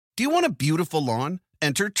Do you want a beautiful lawn?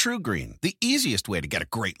 Enter TruGreen, the easiest way to get a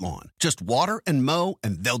great lawn. Just water and mow,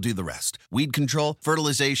 and they'll do the rest. Weed control,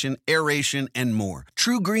 fertilization, aeration, and more.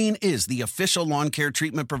 TruGreen is the official lawn care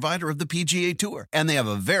treatment provider of the PGA Tour, and they have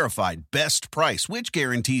a verified best price, which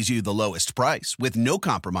guarantees you the lowest price with no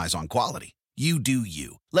compromise on quality. You do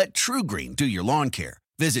you. Let TruGreen do your lawn care.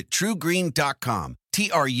 Visit TruGreen.com,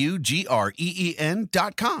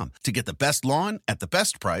 TruGreen.com, to get the best lawn at the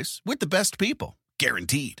best price with the best people.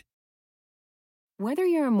 Guaranteed. Whether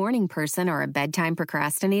you're a morning person or a bedtime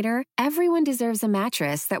procrastinator, everyone deserves a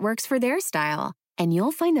mattress that works for their style. And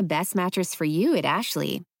you'll find the best mattress for you at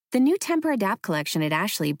Ashley. The new Tempur-Adapt collection at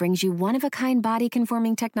Ashley brings you one-of-a-kind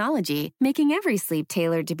body-conforming technology, making every sleep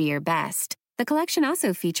tailored to be your best. The collection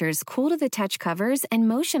also features cool-to-the-touch covers and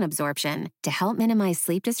motion absorption to help minimize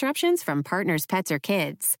sleep disruptions from partners, pets, or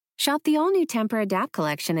kids. Shop the all-new Tempur-Adapt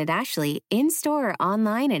collection at Ashley, in-store or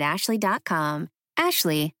online at ashley.com.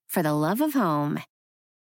 Ashley, for the love of home.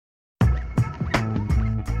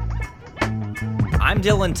 I'm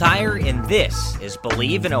Dylan Tyre, and this is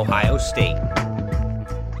Believe in Ohio State.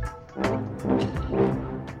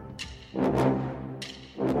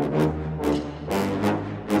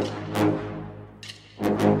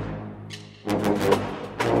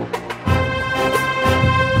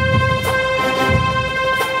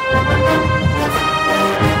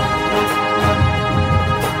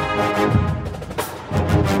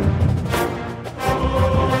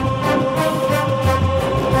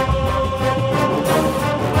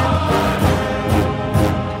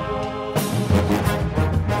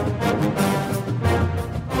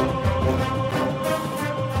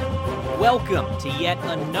 Welcome to yet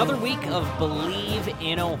another week of Believe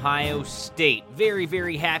in Ohio State. Very,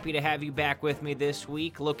 very happy to have you back with me this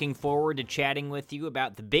week. Looking forward to chatting with you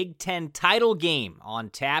about the Big Ten title game on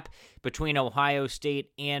tap between Ohio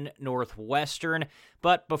State and Northwestern.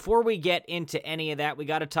 But before we get into any of that, we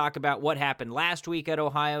got to talk about what happened last week at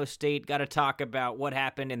Ohio State, got to talk about what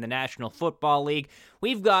happened in the National Football League.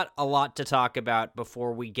 We've got a lot to talk about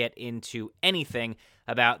before we get into anything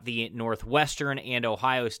about the Northwestern and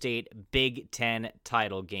Ohio State Big Ten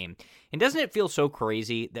title game. And doesn't it feel so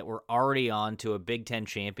crazy that we're already on to a Big Ten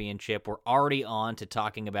championship? We're already on to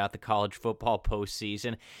talking about the college football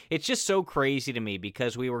postseason. It's just so crazy to me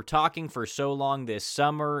because we were talking for so long this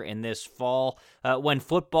summer and this fall when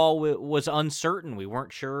football was uncertain. We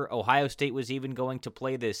weren't sure Ohio State was even going to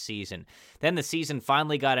play this season. Then the season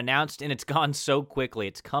finally got announced, and it's gone so quickly.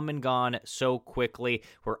 It's come and gone so quickly.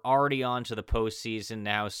 We're already on to the postseason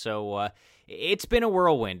now, so it's been a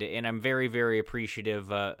whirlwind, and I'm very, very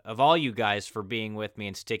appreciative of all you guys for being with me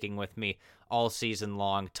and sticking with me all season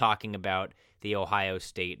long, talking about the Ohio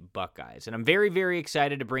State Buckeyes. And I'm very, very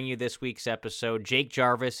excited to bring you this week's episode. Jake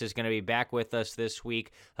Jarvis is going to be back with us this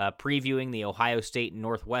week, previewing the Ohio State and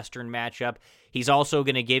Northwestern matchup. He's also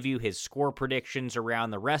going to give you his score predictions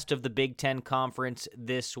around the rest of the Big Ten Conference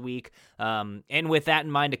this week. And with that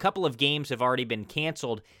in mind, a couple of games have already been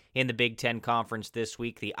canceled in the Big Ten Conference this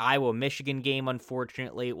week. The Iowa-Michigan game,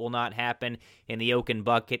 unfortunately, will not happen. And the Oak and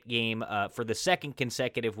Bucket game for the second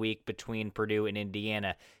consecutive week between Purdue and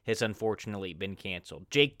Indiana has unfortunately been canceled.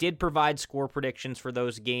 Jake did provide score predictions for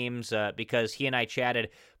those games because he and I chatted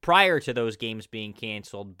prior to those games being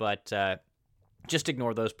canceled, but just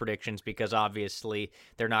ignore those predictions because obviously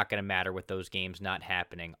they're not going to matter with those games not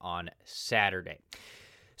happening on Saturday.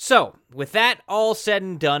 So, with that all said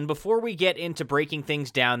and done, before we get into breaking things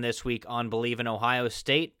down this week on Believe in Ohio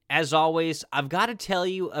State, as always, I've got to tell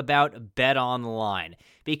you about BetOnline,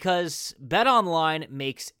 because BetOnline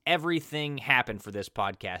makes everything happen for this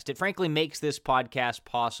podcast. It frankly makes this podcast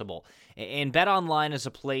possible. And BetOnline is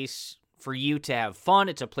a place for you to have fun.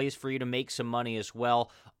 It's a place for you to make some money as well,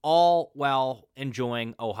 all while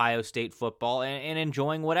enjoying Ohio State football and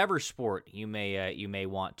enjoying whatever sport you may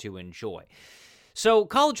want to enjoy. So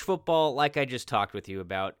college football, like I just talked with you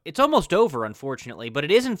about, it's almost over, unfortunately, but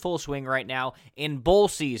it is in full swing right now, and bowl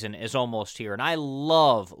season is almost here, and I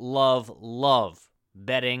love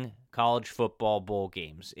betting college football bowl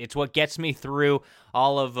games. It's what gets me through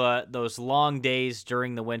all of those long days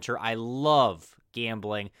during the winter. I love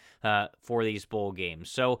gambling for these bowl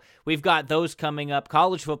games. So we've got those coming up.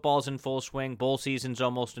 College football's in full swing. Bowl season's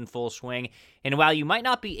almost in full swing. And while you might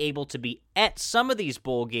not be able to be at some of these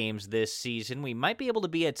bowl games this season, we might be able to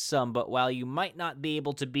be at some, but while you might not be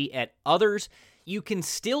able to be at others, you can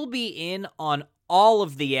still be in on all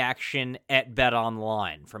of the action at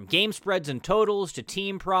BetOnline. From game spreads and totals to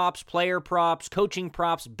team props, player props, coaching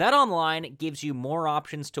props, BetOnline gives you more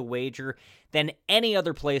options to wager than any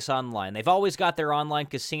other place online. They've always got their online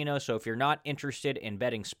casino, so if you're not interested in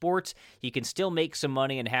betting sports, you can still make some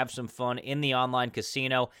money and have some fun in the online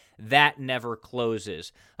casino. That never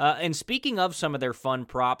closes. And speaking of some of their fun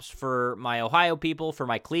props for my Ohio people, for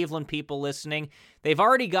my Cleveland people listening, they've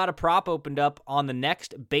already got a prop opened up on the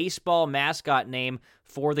next baseball mascot name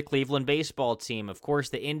for the Cleveland baseball team. Of course,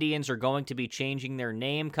 the Indians are going to be changing their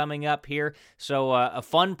name coming up here, so a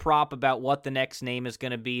fun prop about what the next name is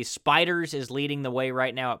going to be. Spiders is leading the way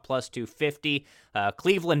right now at plus 250.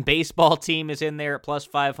 Cleveland baseball team is in there at plus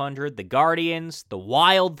 500. The Guardians, the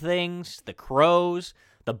Wild Things, the Crows,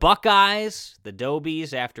 the Buckeyes, the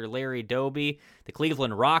Dobies after Larry Doby, the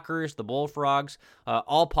Cleveland Rockers, the Bullfrogs,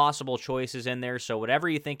 all possible choices in there. So whatever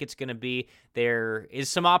you think it's going to be, there is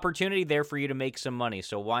some opportunity there for you to make some money.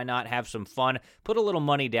 So why not have some fun? Put a little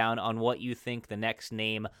money down on what you think the next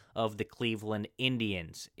name of the Cleveland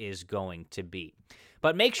Indians is going to be.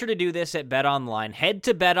 But make sure to do this at BetOnline. Head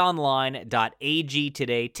to betonline.ag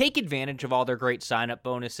today. Take advantage of all their great sign-up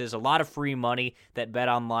bonuses. A lot of free money that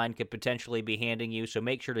BetOnline could potentially be handing you, so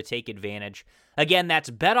make sure to take advantage. Again, that's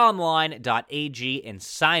betonline.ag and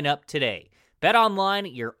sign up today.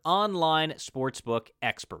 BetOnline, your online sportsbook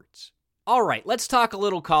experts. All right, let's talk a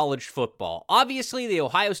little college football. Obviously, the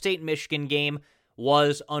Ohio State-Michigan game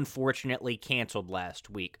was unfortunately canceled last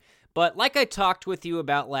week. But like I talked with you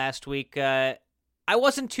about last week, I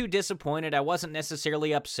wasn't too disappointed. I wasn't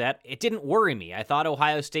necessarily upset. It didn't worry me. I thought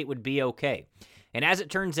Ohio State would be okay. And as it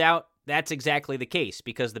turns out, that's exactly the case,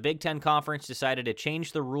 because the Big Ten Conference decided to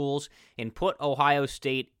change the rules and put Ohio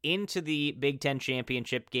State into the Big Ten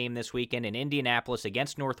Championship game this weekend in Indianapolis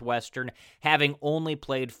against Northwestern, having only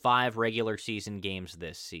played 5 regular season games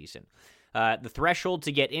this season. The threshold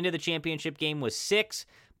to get into the championship game was 6,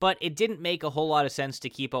 but it didn't make a whole lot of sense to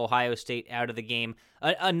keep Ohio State out of the game,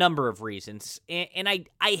 a number of reasons. And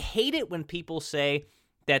I hate it when people say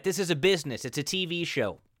that this is a business, it's a TV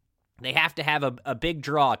show. They have to have a big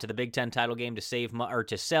draw to the Big Ten title game to save or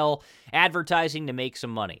to sell advertising to make some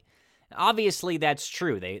money. Obviously, that's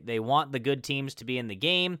true. They want the good teams to be in the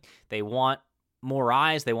game. They want more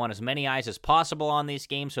eyes. They want as many eyes as possible on these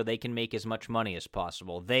games so they can make as much money as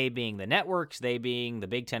possible. They being the networks, they being the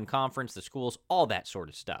Big Ten Conference, the schools, all that sort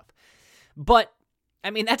of stuff. But, I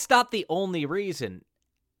mean, that's not the only reason.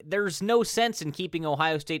 There's no sense in keeping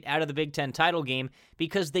Ohio State out of the Big Ten title game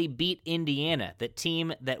because they beat Indiana, the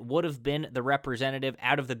team that would have been the representative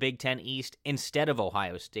out of the Big Ten East instead of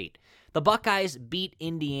Ohio State. The Buckeyes beat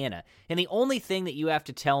Indiana, and the only thing that you have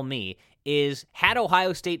to tell me is had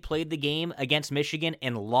Ohio State played the game against Michigan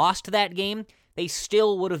and lost that game, they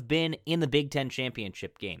still would have been in the Big Ten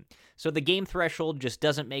championship game. So the game threshold just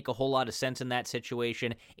doesn't make a whole lot of sense in that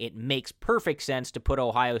situation. It makes perfect sense to put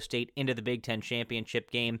Ohio State into the Big Ten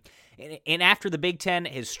championship game. And after the Big Ten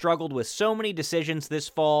has struggled with so many decisions this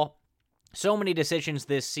fall, so many decisions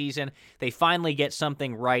this season, they finally get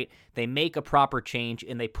something right. They make a proper change,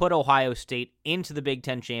 and they put Ohio State into the Big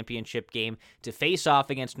Ten championship game to face off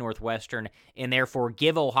against Northwestern, and therefore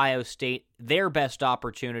give Ohio State their best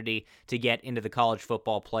opportunity to get into the college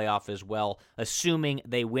football playoff as well, assuming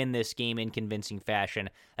they win this game in convincing fashion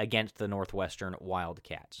against the Northwestern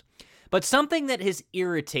Wildcats. But something that has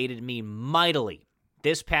irritated me mightily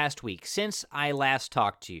this past week, since I last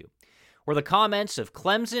talked to you, were the comments of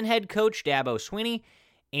Clemson head coach Dabo Swinney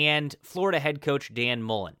and Florida head coach Dan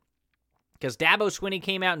Mullen. Because Dabo Swinney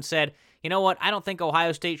came out and said, you know what, I don't think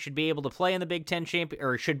Ohio State should be able to play in the Big Ten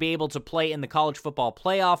or should be able to play in the college football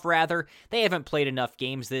playoff, rather. They haven't played enough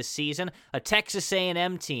games this season. A Texas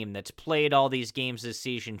A&M team that's played all these games this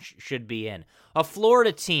season should be in. A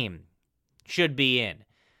Florida team should be in.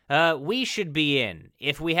 We should be in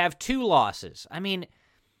if we have 2 losses. I mean,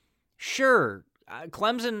 sure,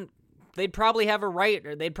 Clemson, they'd probably have a right,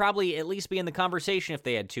 or they'd probably at least be in the conversation if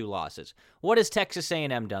they had 2 losses. What has Texas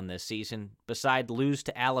A&M done this season besides lose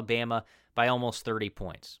to Alabama by almost 30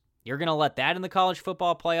 points? You're going to let that in the college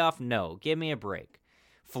football playoff? No, give me a break.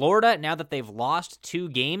 Florida, now that they've lost 2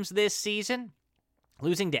 games this season,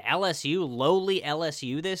 losing to LSU, lowly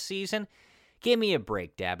LSU this season, give me a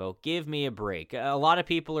break, Dabo. Give me a break. A lot of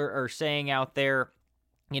people are saying out there,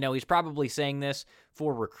 you know, he's probably saying this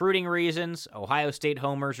for recruiting reasons. Ohio State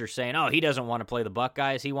homers are saying, oh, he doesn't want to play the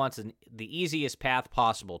Buckeyes. He wants the easiest path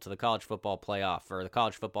possible to the college football playoff or the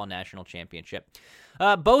college football national championship.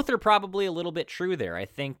 Both are probably a little bit true there. I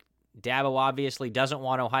think Dabo obviously doesn't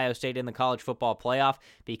want Ohio State in the college football playoff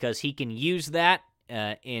because he can use that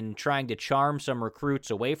in trying to charm some recruits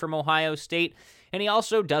away from Ohio State. And he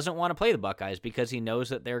also doesn't want to play the Buckeyes because he knows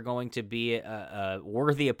that they're going to be a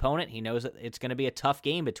worthy opponent. He knows that it's going to be a tough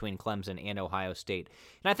game between Clemson and Ohio State.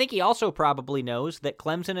 And I think he also probably knows that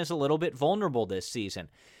Clemson is a little bit vulnerable this season.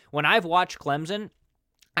 When I've watched Clemson,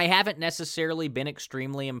 I haven't necessarily been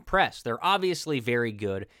extremely impressed. They're obviously very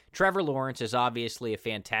good. Trevor Lawrence is obviously a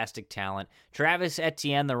fantastic talent. Travis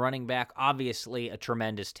Etienne, the running back, obviously a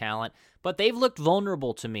tremendous talent. But they've looked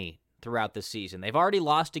vulnerable to me throughout the season. They've already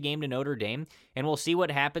lost a game to Notre Dame, and we'll see what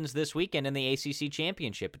happens this weekend in the ACC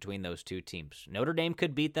Championship between those two teams. Notre Dame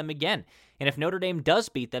could beat them again. And if Notre Dame does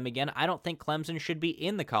beat them again, I don't think Clemson should be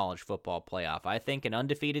in the college football playoff. I think an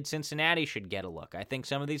undefeated Cincinnati should get a look. I think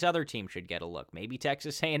some of these other teams should get a look. Maybe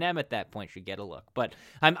Texas A&M at that point should get a look. But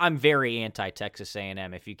I'm very anti-Texas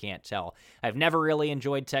A&M, if you can't tell. I've never really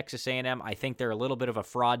enjoyed Texas A&M. I think they're a little bit of a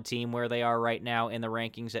fraud team where they are right now in the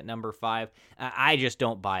rankings at number 5. I just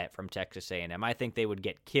don't buy it from Texas A&M. I think they would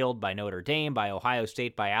get killed by Notre Dame, by Ohio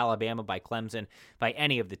State, by Alabama, by Clemson, by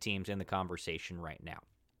any of the teams in the conversation right now.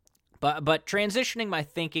 But transitioning my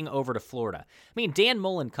thinking over to Florida. I mean, Dan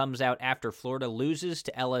Mullen comes out after Florida loses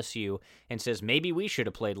to LSU and says maybe we should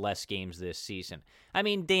have played less games this season. I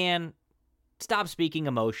mean, Dan, stop speaking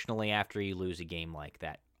emotionally after you lose a game like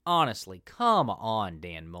that. Honestly, come on,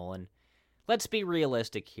 Dan Mullen. Let's be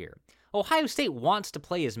realistic here. Ohio State wants to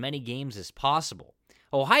play as many games as possible.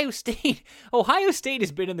 Ohio State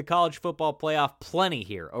has been in the college football playoff plenty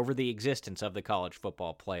here over the existence of the college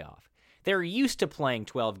football playoff. They're used to playing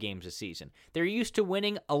 12 games a season. They're used to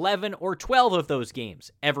winning 11 or 12 of those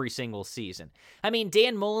games every single season. I mean,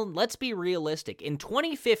 Dan Mullen, let's be realistic. In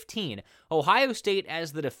 2015, Ohio State,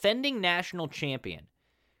 as the defending national champion,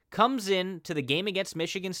 comes in to the game against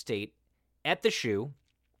Michigan State at the Shoe,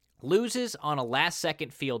 loses on a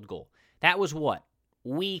last-second field goal. That was what?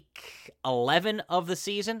 Week 11 of the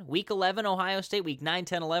season? Week 11, Ohio State? Week 9,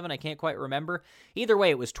 10, 11? I can't quite remember. Either way,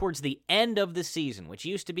 it was towards the end of the season, which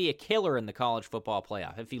used to be a killer in the college football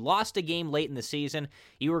playoff. If you lost a game late in the season,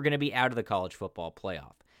 you were going to be out of the college football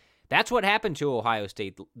playoff. That's what happened to Ohio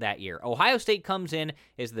State that year. Ohio State comes in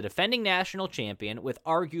as the defending national champion with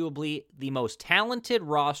arguably the most talented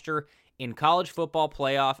roster in college football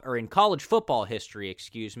playoff, or in college football history,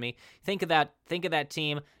 excuse me. Think of that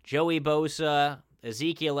team: Joey Bosa,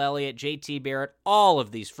 Ezekiel Elliott, J.T. Barrett, all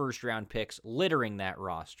of these first-round picks littering that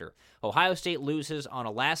roster. Ohio State loses on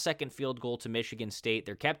a last-second field goal to Michigan State.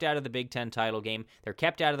 They're kept out of the Big Ten title game. They're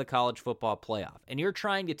kept out of the college football playoff. And you're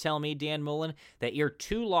trying to tell me, Dan Mullen, that your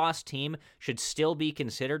two-loss team should still be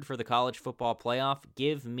considered for the college football playoff?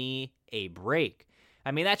 Give me a break.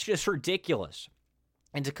 I mean, that's just ridiculous.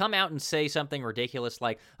 And to come out and say something ridiculous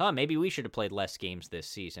like, oh, maybe we should have played less games this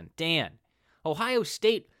season. Dan, Ohio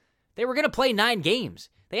State, they were going to play 9 games.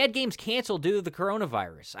 They had games canceled due to the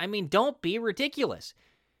coronavirus. I mean, don't be ridiculous.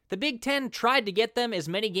 The Big Ten tried to get them as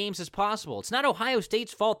many games as possible. It's not Ohio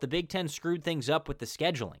State's fault the Big Ten screwed things up with the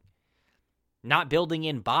scheduling. Not building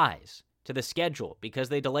in buys to the schedule because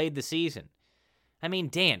they delayed the season. I mean,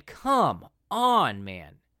 Dan, come on,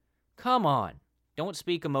 man. Come on. Don't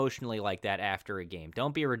speak emotionally like that after a game.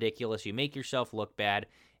 Don't be ridiculous. You make yourself look bad.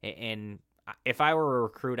 And if I were a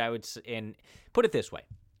recruit, I would, and put it this way.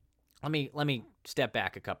 Let me step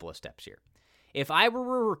back a couple of steps here. If I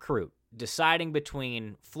were a recruit deciding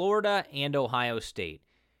between Florida and Ohio State,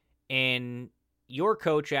 and your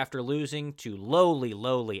coach, after losing to lowly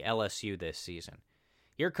LSU this season,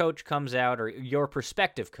 your coach comes out, or your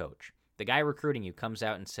prospective coach, the guy recruiting you, comes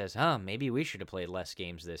out and says, maybe we should have played less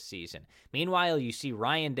games this season. Meanwhile, you see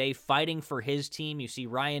Ryan Day fighting for his team. You see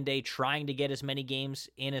Ryan Day trying to get as many games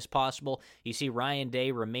in as possible. You see Ryan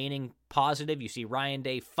Day remaining positive. You see Ryan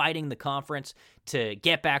Day fighting the conference to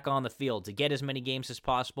get back on the field, to get as many games as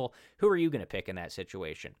possible. Who are you going to pick in that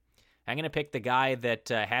situation? I'm going to pick the guy that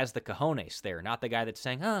has the cojones there, not the guy that's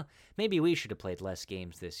saying, maybe we should have played less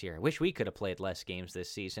games this year. I wish we could have played less games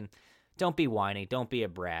this season. Don't be whiny. Don't be a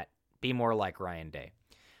brat. Be more like Ryan Day.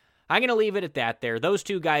 I'm going to leave it at that there. Those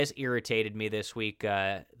two guys irritated me this week.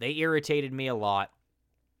 They irritated me a lot.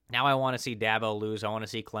 Now I want to see Dabo lose. I want to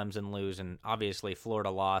see Clemson lose. And obviously Florida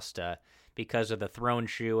lost because of the thrown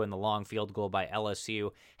shoe and the long field goal by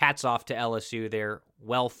LSU. Hats off to LSU there.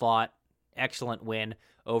 Well fought. Excellent win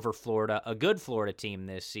over Florida. A good Florida team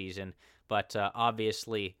this season. But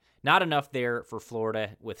obviously not enough there for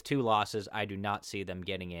Florida. With 2 losses, I do not see them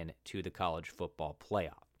getting in to the college football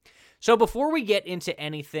playoff. So before we get into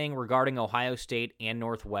anything regarding Ohio State and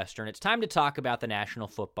Northwestern, it's time to talk about the National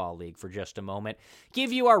Football League for just a moment.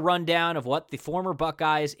 Give you our rundown of what the former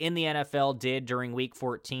Buckeyes in the NFL did during Week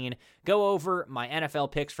 14, go over my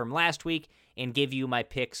NFL picks from last week, and give you my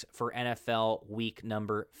picks for NFL Week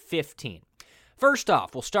number 15. First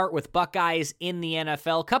off, we'll start with Buckeyes in the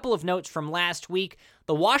NFL. A couple of notes from last week.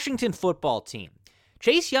 The Washington football team.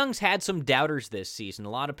 Chase Young's had some doubters this season. A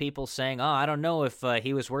lot of people saying, I don't know if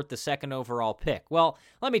he was worth the second overall pick. Well,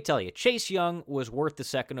 let me tell you, Chase Young was worth the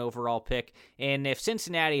second overall pick, and if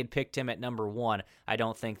Cincinnati had picked him at number 1, I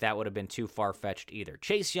don't think that would have been too far-fetched either.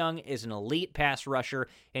 Chase Young is an elite pass rusher,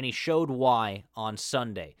 and he showed why on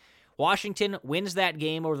Sunday. Washington wins that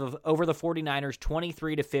game over the 49ers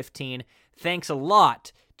 23-15. Thanks a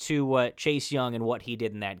lot to Chase Young and what he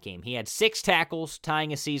did in that game. He had 6 tackles,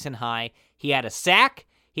 tying a season high. He had a sack,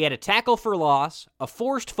 he had a tackle for loss, a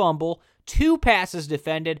forced fumble, 2 passes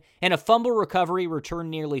defended, and a fumble recovery returned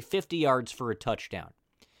nearly 50 yards for a touchdown.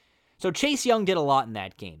 So Chase Young did a lot in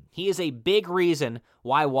that game. He is a big reason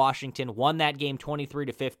why Washington won that game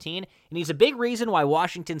 23-15, and he's a big reason why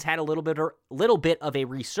Washington's had a little bit of a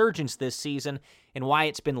resurgence this season and why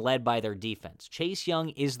it's been led by their defense. Chase Young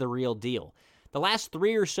is the real deal. The last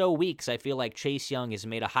 3 or so weeks, I feel like Chase Young has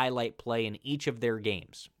made a highlight play in each of their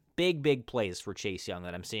games. Big plays for Chase Young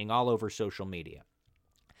that I'm seeing all over social media.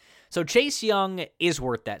 So Chase Young is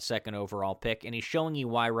worth that second overall pick, and he's showing you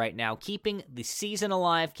why right now, keeping the season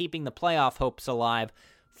alive, keeping the playoff hopes alive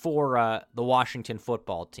for the Washington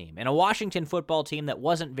football team. And a Washington football team that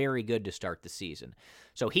wasn't very good to start the season.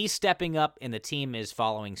 So he's stepping up, and the team is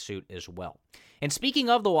following suit as well. And speaking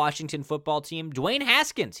of the Washington football team, Dwayne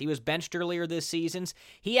Haskins, he was benched earlier this season.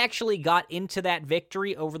 He actually got into that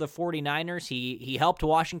victory over the 49ers. He helped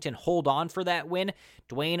Washington hold on for that win.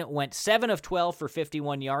 Dwayne went 7 of 12 for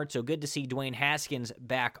 51 yards, so good to see Dwayne Haskins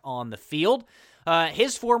back on the field.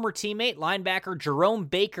 His former teammate, linebacker Jerome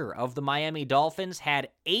Baker of the Miami Dolphins, had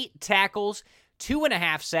 8 tackles,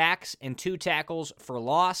 2.5 sacks, and 2 tackles for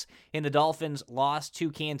loss, and the Dolphins lost to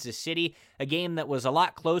Kansas City, a game that was a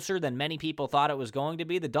lot closer than many people thought it was going to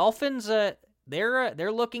be. The Dolphins,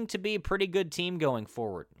 they're looking to be a pretty good team going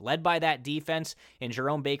forward, led by that defense, and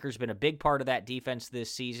Jerome Baker's been a big part of that defense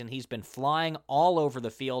this season. He's been flying all over the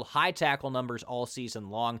field, high tackle numbers all season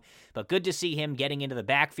long, but good to see him getting into the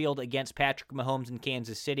backfield against Patrick Mahomes in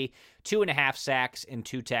Kansas City, 2.5 sacks and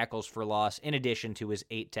 2 tackles for loss, in addition to his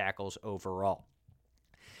 8 tackles overall.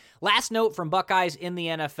 Last note from Buckeyes in the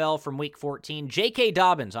NFL from Week 14, J.K.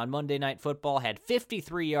 Dobbins on Monday Night Football had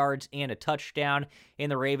 53 yards and a touchdown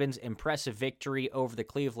in the Ravens' impressive victory over the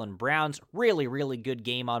Cleveland Browns. Really good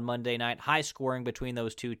game on Monday night, high scoring between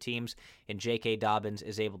those two teams, and J.K. Dobbins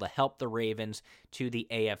is able to help the Ravens to the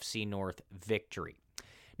AFC North victory.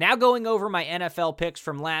 Now going over my NFL picks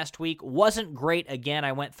from last week, wasn't great again.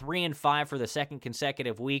 I went 3-5 for the second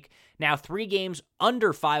consecutive week. Now 3 games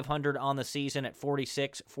under 500 on the season at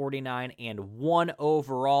 46, 49, and 1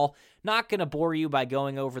 overall. Not going to bore you by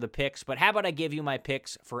going over the picks, but how about I give you my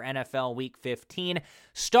picks for NFL Week 15,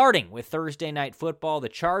 starting with Thursday Night Football, the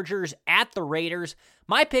Chargers at the Raiders.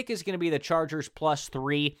 My pick is going to be the Chargers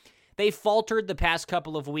 +3. They faltered the past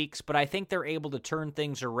couple of weeks, but I think they're able to turn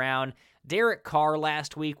things around. Derek Carr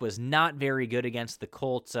last week was not very good against the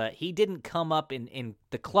Colts. He didn't come up in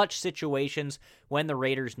the clutch situations when the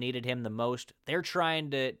Raiders needed him the most. They're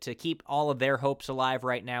trying to keep all of their hopes alive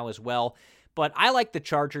right now as well. But I like the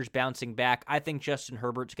Chargers bouncing back. I think Justin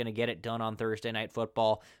Herbert's going to get it done on Thursday Night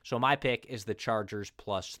Football. So my pick is the Chargers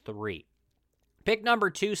 +3. Pick number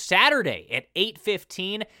 2, Saturday at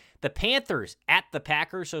 8:15. The Panthers at the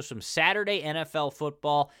Packers, so some Saturday NFL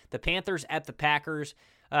football. The Panthers at the Packers.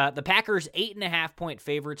 The Packers 8.5-point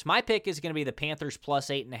favorites. My pick is going to be the Panthers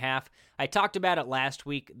 +8.5. I talked about it last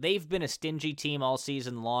week. They've been a stingy team all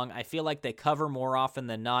season long. I feel like they cover more often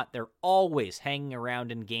than not. They're always hanging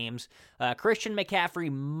around in games. Christian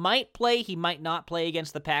McCaffrey might play. He might not play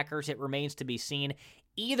against the Packers. It remains to be seen.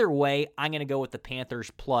 Either way, I'm going to go with the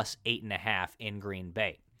Panthers +8.5 in Green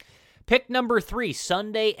Bay. Pick number 3,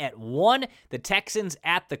 Sunday at 1, the Texans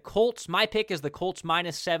at the Colts. My pick is the Colts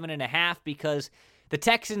 -7.5 because the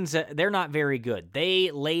Texans, they're not very good.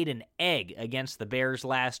 They laid an egg against the Bears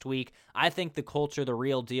last week. I think the Colts are the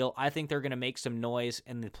real deal. I think they're going to make some noise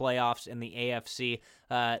in the playoffs in the AFC.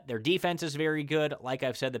 Their defense is very good. Like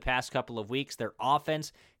I've said the past couple of weeks, their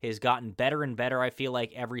offense has gotten better and better, I feel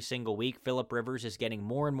like, every single week. Phillip Rivers is getting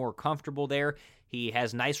more and more comfortable there. He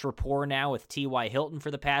has nice rapport now with T.Y. Hilton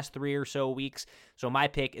for the past 3 or so weeks. So my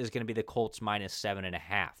pick is going to be the Colts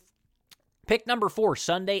 -7.5. Pick number 4,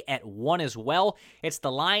 Sunday at 1 as well. It's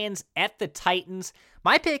the Lions at the Titans.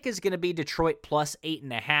 My pick is going to be Detroit plus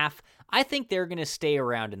 8.5. I think they're going to stay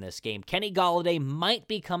around in this game. Kenny Golladay might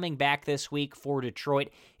be coming back this week for Detroit.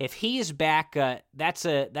 If he is back, that's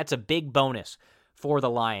a big bonus for the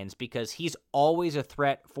Lions because he's always a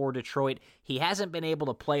threat for Detroit. He hasn't been able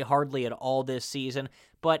to play hardly at all this season,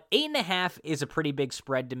 but 8.5 is a pretty big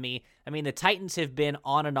spread to me. I mean, the Titans have been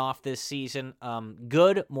on and off this season,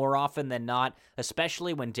 good more often than not,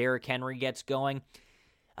 especially when Derrick Henry gets going.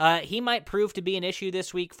 He might prove to be an issue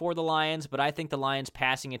this week for the Lions, but I think the Lions'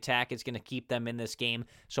 passing attack is going to keep them in this game,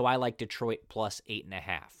 so I like Detroit plus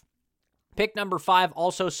 8.5. Pick number 5,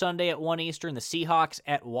 also Sunday at 1 Eastern, the Seahawks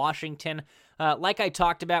at Washington. Like I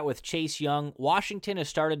talked about with Chase Young, Washington has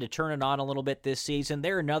started to turn it on a little bit this season.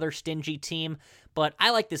 They're another stingy team, but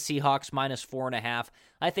I like the Seahawks minus 4.5.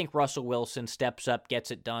 I think Russell Wilson steps up,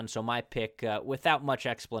 gets it done, so my pick, without much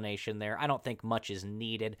explanation there, I don't think much is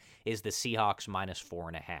needed, is the Seahawks minus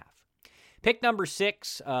 4.5. Pick number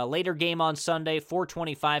 6, later game on Sunday,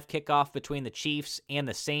 4:25 kickoff between the Chiefs and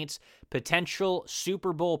the Saints. Potential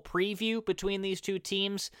Super Bowl preview between these two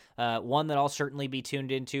teams. One that I'll certainly be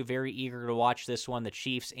tuned into. Very eager to watch this one, the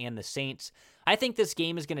Chiefs and the Saints. I think this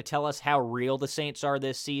game is going to tell us how real the Saints are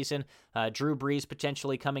this season. Drew Brees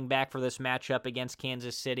potentially coming back for this matchup against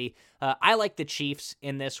Kansas City. I like the Chiefs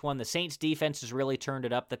in this one. The Saints defense has really turned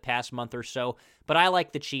it up the past month or so, but I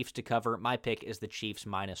like the Chiefs to cover. My pick is the Chiefs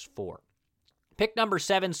minus 4. Pick number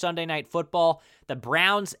 7, Sunday Night Football, the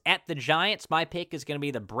Browns at the Giants. My pick is going to be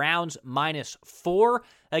the Browns minus 4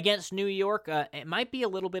 against New York. It might be a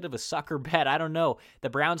little bit of a sucker bet. I don't know. The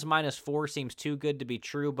Browns minus 4 seems too good to be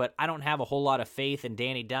true, but I don't have a whole lot of faith in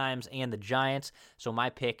Danny Dimes and the Giants, so my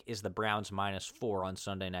pick is the Browns minus 4 on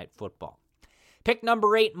Sunday Night Football. Pick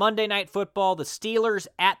number 8, Monday Night Football, the Steelers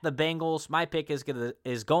at the Bengals. My pick is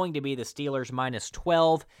going to be the Steelers minus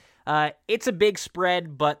 12. It's a big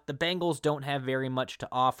spread, but the Bengals don't have very much to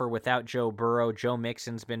offer without Joe Burrow. Joe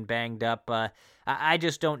Mixon's been banged up. I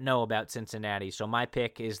just don't know about Cincinnati, so my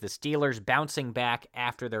pick is the Steelers bouncing back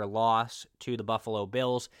after their loss to the Buffalo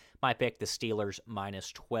Bills. My pick, the Steelers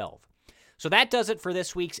minus 12. So that does it for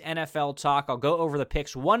this week's NFL talk. I'll go over the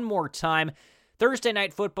picks one more time. Thursday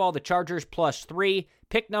Night Football, the Chargers plus 3.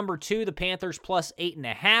 Pick number 2, the Panthers plus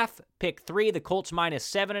 8.5. Pick 3, the Colts minus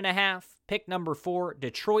 7.5. Pick number 4,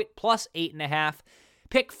 Detroit plus 8.5.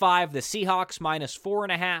 Pick 5, the Seahawks minus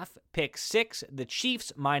 4.5. Pick 6, the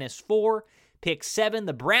Chiefs minus 4. Pick 7,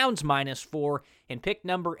 the Browns minus 4. And pick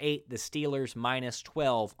number 8, the Steelers minus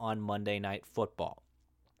 12 on Monday Night Football.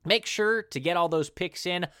 Make sure to get all those picks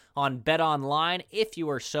in on BetOnline if you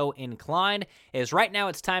are so inclined, as right now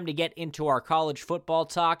it's time to get into our college football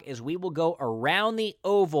talk as we will go around the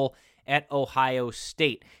oval at Ohio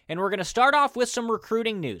State. And we're going to start off with some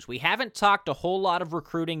recruiting news. We haven't talked a whole lot of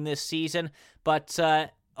recruiting this season, but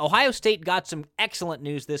Ohio State got some excellent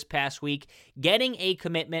news this past week, getting a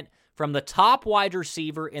commitment from the top wide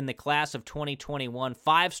receiver in the class of 2021,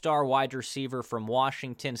 5-star wide receiver from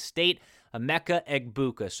Washington State, Emeka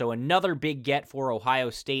Egbuka. So another big get for Ohio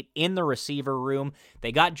State in the receiver room.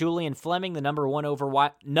 They got Julian Fleming, the number one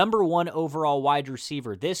overall wide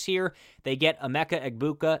receiver this year. They get Emeka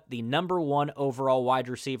Egbuka, the number 1 overall wide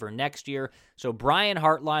receiver next year. So Brian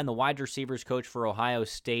Hartline, the wide receivers coach for Ohio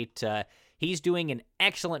State, he's doing an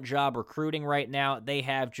excellent job recruiting right now. They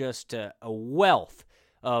have just a wealth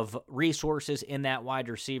of resources in that wide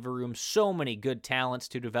receiver room. So many good talents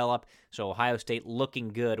to develop. So Ohio State looking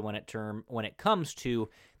good when it comes to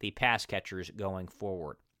the pass catchers going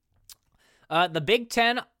forward. The Big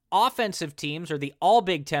Ten offensive teams, or the all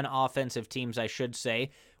Big Ten offensive teams, I should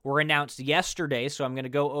say, were announced yesterday. So I'm going to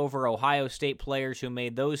go over Ohio State players who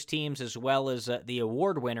made those teams as well as the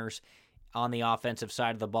award winners on the offensive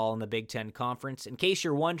side of the ball in the Big Ten Conference. In case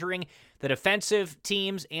you're wondering, the defensive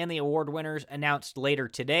teams and the award winners announced later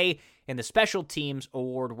today, and the special teams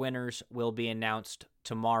award winners will be announced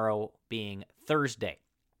tomorrow, being Thursday.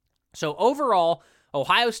 So overall,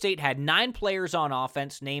 Ohio State had 9 players on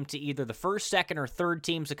offense named to either the first, second, or third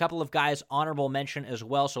teams. A couple of guys honorable mention as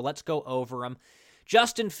well, so let's go over them.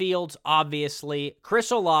 Justin Fields, obviously, Chris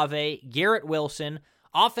Olave, Garrett Wilson,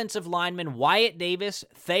 offensive linemen Wyatt Davis,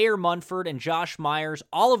 Thayer Munford, and Josh Myers.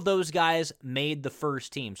 All of those guys made the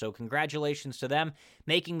first team, so congratulations to them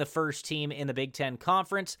making the first team in the Big Ten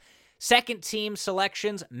Conference. Second team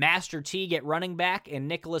selections, Master Teague at running back and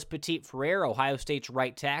Nicholas Petit-Frere, Ohio State's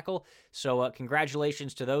right tackle. So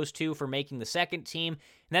congratulations to those two for making the second team. And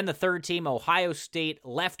then the third team, Ohio State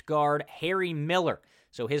left guard Harry Miller.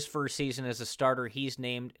 So his first season as a starter, he's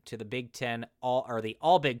named to the Big Ten, the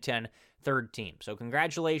All Big Ten third team. So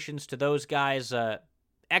congratulations to those guys.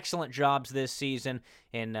 excellent jobs this season,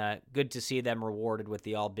 and good to see them rewarded with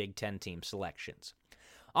the All-Big Ten team selections.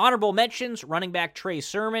 Honorable mentions, running back Trey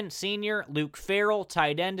Sermon, senior, Luke Farrell,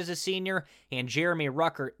 tight end as a senior, and Jeremy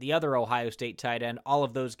Ruckert, the other Ohio State tight end. All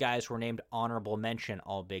of those guys were named honorable mention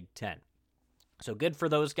All-Big Ten. So good for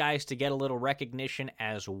those guys to get a little recognition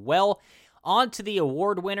as well. On to the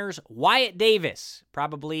award winners. Wyatt Davis,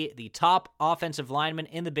 probably the top offensive lineman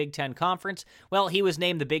in the Big Ten Conference. Well, he was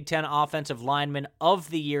named the Big Ten Offensive Lineman of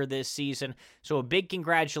the Year this season, so a big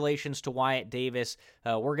congratulations to Wyatt Davis.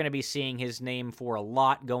 We're going to be seeing his name for a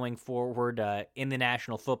lot going forward in the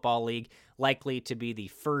National Football League, likely to be the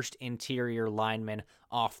first interior lineman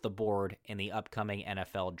off the board in the upcoming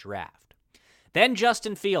NFL Draft. Then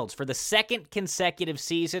Justin Fields, for the second consecutive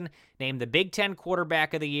season, named the Big Ten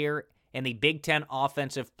Quarterback of the Year and the Big Ten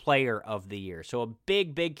Offensive Player of the Year. So a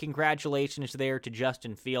big congratulations there to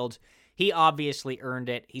Justin Fields. He obviously earned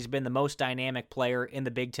it. He's been the most dynamic player in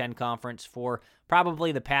the Big Ten Conference for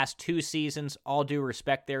probably the past 2 seasons. All due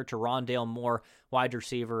respect there to Rondale Moore, wide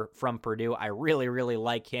receiver from Purdue. I really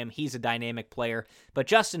like him. He's a dynamic player. But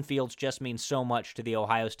Justin Fields just means so much to the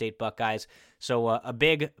Ohio State Buckeyes. So a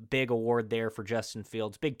big award there for Justin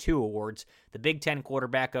Fields. Big 2 awards, the Big Ten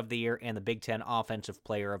Quarterback of the Year and the Big Ten Offensive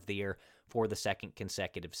Player of the Year for the second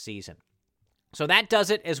consecutive season. So that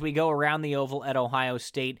does it as we go around the oval at Ohio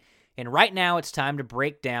State. And right now it's time to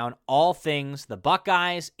break down all things the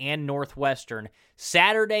Buckeyes and Northwestern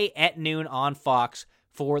Saturday at noon on Fox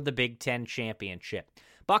for the Big Ten Championship.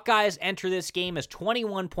 Buckeyes enter this game as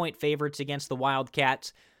 21-point favorites against the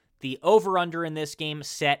Wildcats. The over-under in this game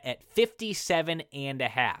set at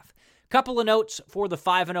 57.5. Couple of notes for the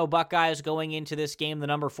 5-0 Buckeyes going into this game, the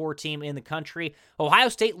number 4 team in the country. Ohio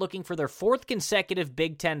State looking for their 4th consecutive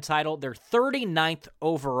Big Ten title, their 39th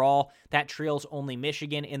overall. That trails only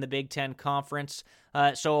Michigan in the Big Ten Conference.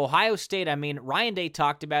 So Ohio State, Ryan Day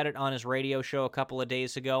talked about it on his radio show a couple of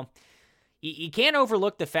days ago. You can't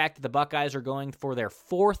overlook the fact that the Buckeyes are going for their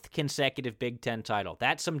 4th consecutive Big Ten title.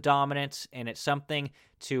 That's some dominance, and it's something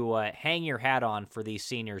to hang your hat on for these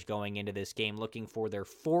seniors going into this game, looking for their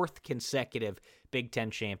 4th consecutive Big Ten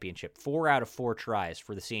championship. 4 out of 4 tries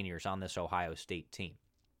for the seniors on this Ohio State team.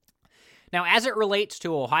 Now, as it relates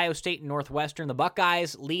to Ohio State and Northwestern, the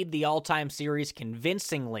Buckeyes lead the all-time series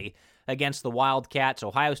convincingly against the Wildcats.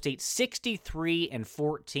 Ohio State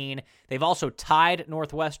 63-14. They've also tied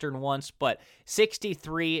Northwestern once, but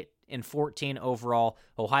 63-14 overall.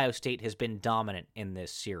 Ohio State has been dominant in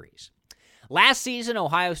this series. Last season,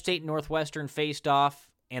 Ohio State and Northwestern faced off,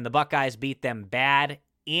 and the Buckeyes beat them bad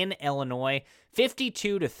in Illinois.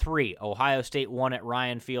 52-3. Ohio State won at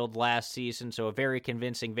Ryan Field last season, so a very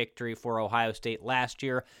convincing victory for Ohio State last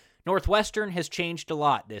year. Northwestern has changed a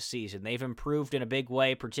lot this season. They've improved in a big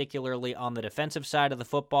way, particularly on the defensive side of the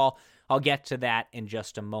football. I'll get to that in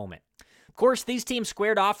just a moment. Of course, these teams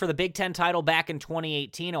squared off for the Big Ten title back in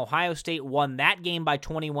 2018. Ohio State won that game by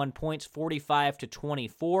 21 points,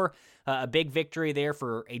 45-24. A big victory there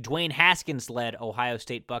for a Dwayne Haskins-led Ohio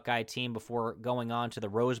State Buckeye team before going on to the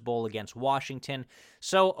Rose Bowl against Washington.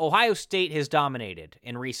 So Ohio State has dominated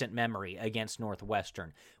in recent memory against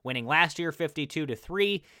Northwestern, winning last year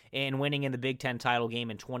 52-3 and winning in the Big Ten title game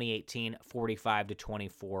in 2018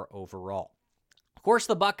 45-24 overall. Of course,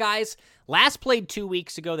 the Buckeyes last played 2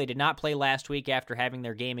 weeks ago. They did not play last week after having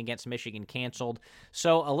their game against Michigan canceled.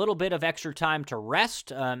 So a little bit of extra time to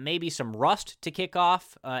rest, maybe some rust to kick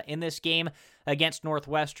off in this game against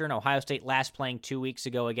Northwestern. Ohio State last playing 2 weeks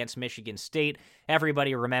ago against Michigan State.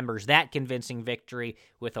 Everybody remembers that convincing victory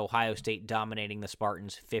with Ohio State dominating the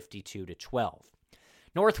Spartans 52-12.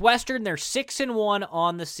 Northwestern, they're 6-1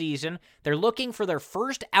 on the season. They're looking for their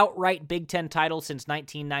first outright Big Ten title since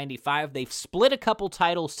 1995. They've split a couple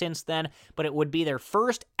titles since then, but it would be their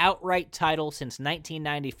first outright title since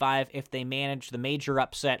 1995 if they manage the major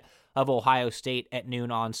upset of Ohio State at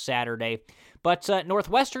noon on Saturday. But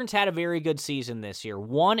Northwestern's had a very good season this year.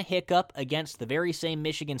 One hiccup against the very same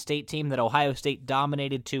Michigan State team that Ohio State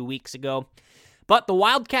dominated 2 weeks ago. But the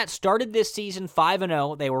Wildcats started this season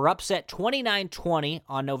 5-0. They were upset 29-20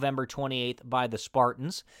 on November 28th by the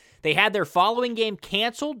Spartans. They had their following game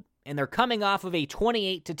canceled, and they're coming off of a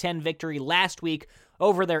 28-10 victory last week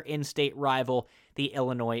over their in-state rival, the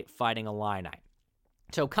Illinois Fighting Illini.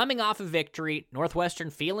 So coming off a victory, Northwestern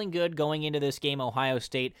feeling good going into this game,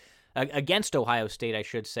 against Ohio State, I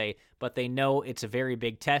should say, but they know it's a very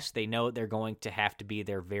big test. They know they're going to have to be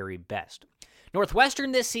their very best.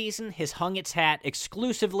 Northwestern this season has hung its hat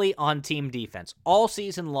exclusively on team defense. All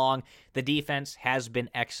season long, the defense has been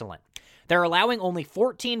excellent. They're allowing only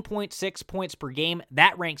 14.6 points per game.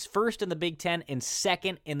 That ranks first in the Big Ten and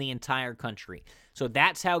second in the entire country. So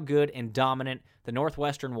that's how good and dominant the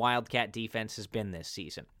Northwestern Wildcat defense has been this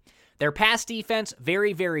season. Their pass defense,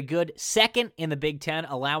 very, very good. Second in the Big Ten,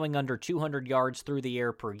 allowing under 200 yards through the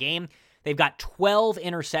air per game. They've got 12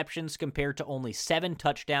 interceptions compared to only 7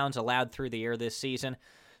 touchdowns allowed through the air this season.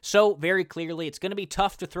 So, very clearly, it's going to be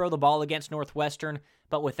tough to throw the ball against Northwestern,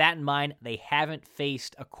 but with that in mind, they haven't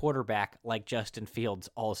faced a quarterback like Justin Fields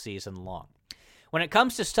all season long. When it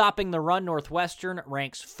comes to stopping the run, Northwestern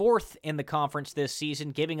ranks 4th in the conference this season,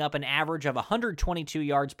 giving up an average of 122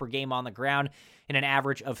 yards per game on the ground and an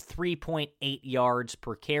average of 3.8 yards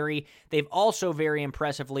per carry. They've also very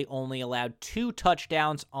impressively only allowed 2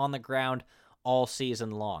 touchdowns on the ground all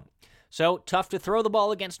season long. So, tough to throw the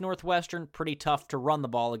ball against Northwestern, pretty tough to run the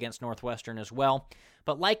ball against Northwestern as well.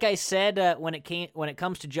 But like I said, when it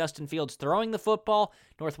comes to Justin Fields throwing the football,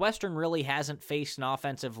 Northwestern really hasn't faced an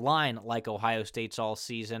offensive line like Ohio State's all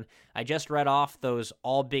season. I just read off those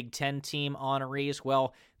all Big Ten team honorees.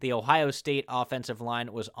 Well, the Ohio State offensive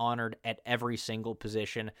line was honored at every single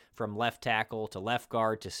position, from left tackle to left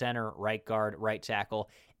guard to center, right guard, right tackle.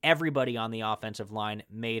 Everybody on the offensive line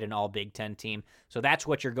made an all Big Ten team. So that's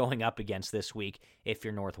what you're going up against this week if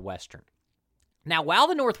you're Northwestern. Now, while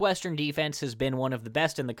the Northwestern defense has been one of the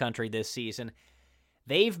best in the country this season,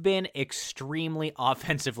 they've been extremely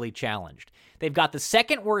offensively challenged. They've got the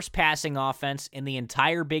second worst passing offense in the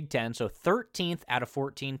entire Big Ten, so 13th out of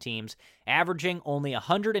 14 teams, averaging only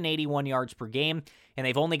 181 yards per game, and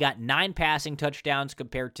they've only got 9 passing touchdowns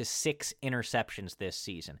compared to 6 interceptions this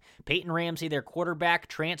season. Peyton Ramsey, their quarterback,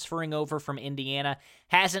 transferring over from Indiana,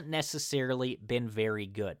 hasn't necessarily been very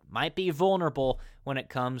good. Might be vulnerable when it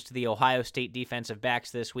comes to the Ohio State defensive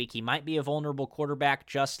backs this week. He might be a vulnerable quarterback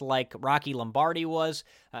just like Rocky Lombardi was.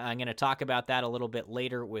 I'm going to talk about that a little bit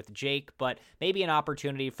later with Jake, but maybe an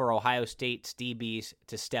opportunity for Ohio State's DBs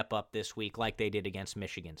to step up this week like they did against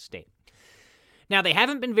Michigan State. Now, they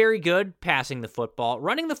haven't been very good passing the football.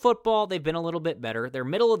 Running the football, they've been a little bit better. They're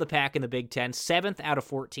middle of the pack in the Big Ten, 7th out of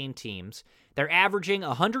 14 teams. They're averaging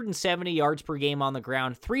 170 yards per game on the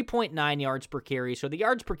ground, 3.9 yards per carry. So the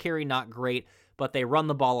yards per carry, not great, but they run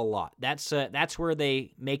the ball a lot. That's where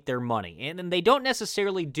they make their money. And they don't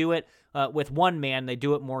necessarily do it with one man. They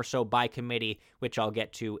do it more so by committee, which I'll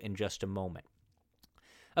get to in just a moment.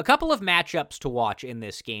 A couple of matchups to watch in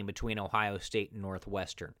this game between Ohio State and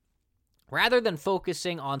Northwestern. Rather than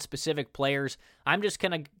focusing on specific players, I'm just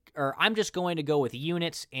going to go with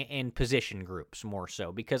units and position groups more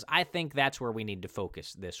so, because I think that's where we need to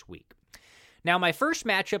focus this week. Now, my first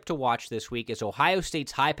matchup to watch this week is Ohio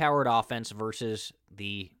State's high-powered offense versus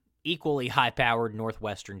the equally high-powered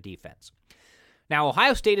Northwestern defense. Now,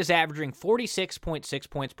 Ohio State is averaging 46.6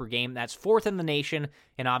 points per game. That's 4th in the nation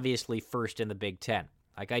and obviously 1st in the Big Ten.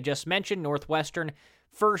 Like I just mentioned, Northwestern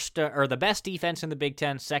the best defense in the Big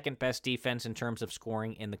Ten, second best defense in terms of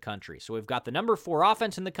scoring in the country. So we've got the number 4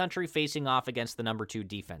 offense in the country facing off against the number 2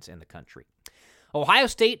 defense in the country. Ohio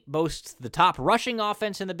State boasts the top rushing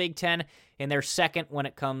offense in the Big Ten, and they're second when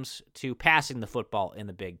it comes to passing the football in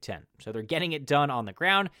the Big Ten. So they're getting it done on the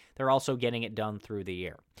ground. They're also getting it done through the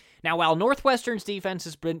air. Now, while Northwestern's defense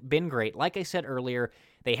has been great, like I said earlier,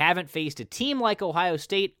 they haven't faced a team like Ohio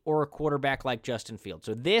State or a quarterback like Justin Fields.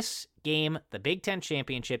 So this game, the Big Ten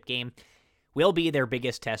championship game, will be their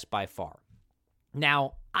biggest test by far.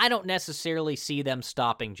 Now, I don't necessarily see them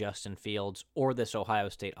stopping Justin Fields or this Ohio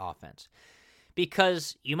State offense,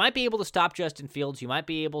 because you might be able to stop Justin Fields, you might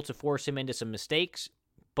be able to force him into some mistakes,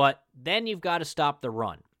 but then you've got to stop the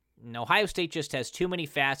run. And Ohio State just has too many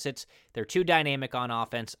facets. They're too dynamic on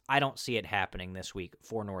offense. I don't see it happening this week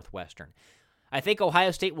for Northwestern. I think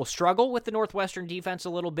Ohio State will struggle with the Northwestern defense a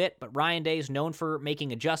little bit, but Ryan Day is known for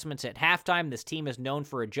making adjustments at halftime. This team is known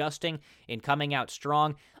for adjusting and coming out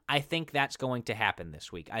strong. I think that's going to happen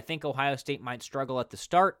this week. I think Ohio State might struggle at the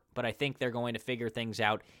start, but I think they're going to figure things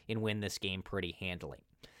out and win this game pretty handily.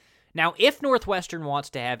 Now, if Northwestern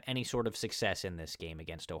wants to have any sort of success in this game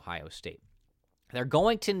against Ohio State, they're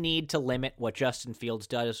going to need to limit what Justin Fields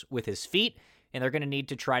does with his feet, and they're going to need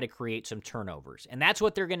to try to create some turnovers. And that's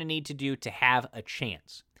what they're going to need to do to have a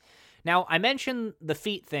chance. Now, I mentioned the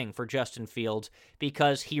feet thing for Justin Fields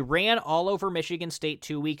because he ran all over Michigan State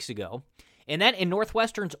 2 weeks ago. And then in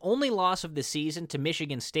Northwestern's only loss of the season to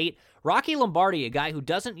Michigan State, Rocky Lombardi, a guy who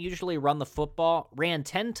doesn't usually run the football, ran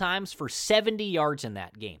 10 times for 70 yards in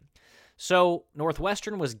that game. So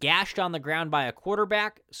Northwestern was gashed on the ground by a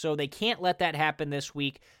quarterback, so they can't let that happen this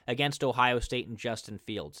week against Ohio State and Justin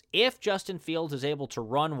Fields. If Justin Fields is able to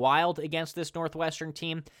run wild against this Northwestern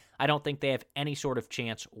team, I don't think they have any sort of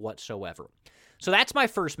chance whatsoever. So that's my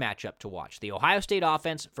first matchup to watch, the Ohio State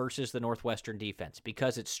offense versus the Northwestern defense,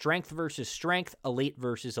 because it's strength versus strength, elite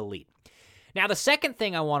versus elite. Now, the second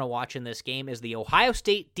thing I want to watch in this game is the Ohio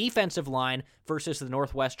State defensive line versus the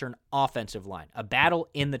Northwestern offensive line, a battle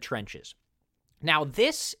in the trenches. Now,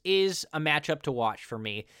 this is a matchup to watch for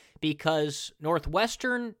me because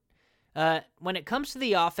Northwestern, when it comes to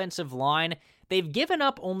the offensive line, they've given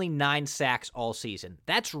up only 9 sacks all season.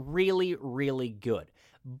 That's really, really good.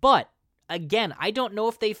 But again, I don't know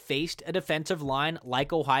if they faced a defensive line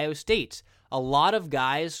like Ohio State's. A lot of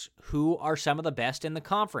guys who are some of the best in the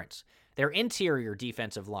conference. Their interior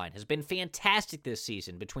defensive line has been fantastic this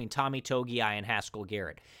season between Tommy Togiai and Haskell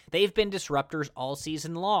Garrett. They've been disruptors all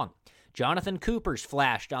season long. Jonathan Cooper's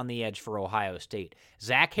flashed on the edge for Ohio State.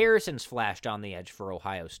 Zach Harrison's flashed on the edge for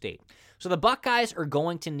Ohio State. So the Buckeyes are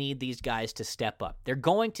going to need these guys to step up. They're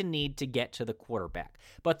going to need to get to the quarterback.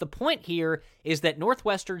 But the point here is that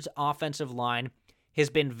Northwestern's offensive line has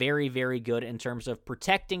been very, very good in terms of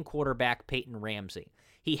protecting quarterback Peyton Ramsey.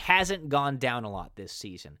 He hasn't gone down a lot this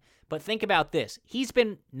season. But think about this. He's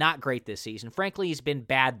been not great this season. Frankly, he's been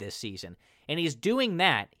bad this season. And he's doing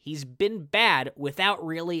that. He's been bad without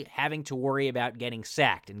really having to worry about getting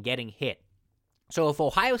sacked and getting hit. So if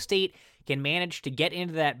Ohio State can manage to get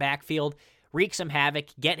into that backfield, wreak some havoc,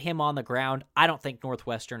 get him on the ground, I don't think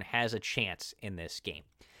Northwestern has a chance in this game.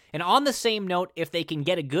 And on the same note, if they can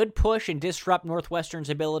get a good push and disrupt Northwestern's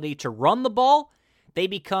ability to run the ball, they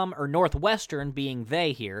become, or Northwestern being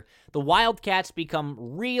they here, the Wildcats become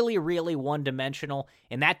really, really one-dimensional,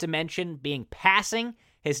 and that dimension being passing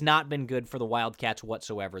has not been good for the Wildcats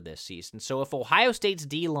whatsoever this season. So if Ohio State's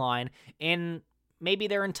D-line, and maybe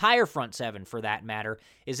their entire front seven for that matter,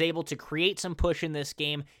 is able to create some push in this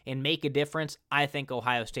game and make a difference, I think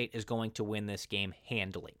Ohio State is going to win this game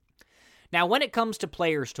handily. Now, when it comes to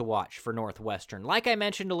players to watch for Northwestern, like I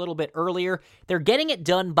mentioned a little bit earlier, they're getting it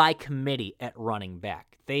done by committee at running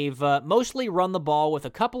back. They've mostly run the ball with a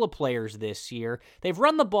couple of players this year. They've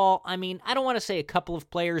run the ball, I don't want to say a couple of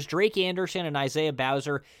players. Drake Anderson and Isaiah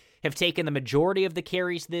Bowser have taken the majority of the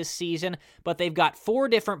carries this season, but they've got 4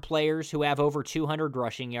 different players who have over 200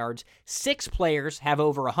 rushing yards, 6 players have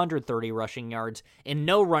over 130 rushing yards, and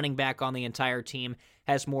no running back on the entire team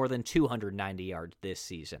has more than 290 yards this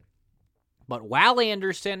season. But while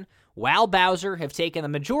Anderson, while Bowser have taken the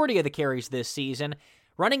majority of the carries this season,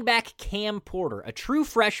 running back Cam Porter, a true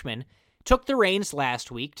freshman, took the reins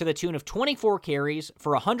last week to the tune of 24 carries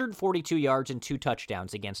for 142 yards and 2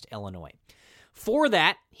 touchdowns against Illinois. For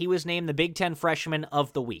that, he was named the Big Ten Freshman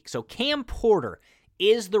of the Week. So Cam Porter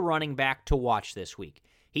is the running back to watch this week.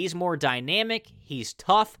 He's more dynamic, he's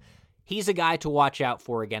tough, he's a guy to watch out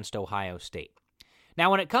for against Ohio State. Now,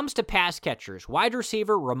 when it comes to pass catchers, wide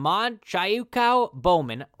receiver Ramon Chayukau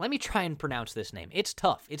Bowman, let me try and pronounce this name. It's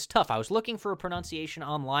tough. I was looking for a pronunciation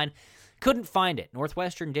online, couldn't find it.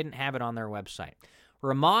 Northwestern didn't have it on their website.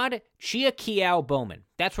 Ramon Chiakiao Bowman.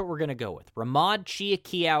 That's what we're going to go with. Ramon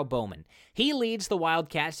Chiakiao Bowman. He leads the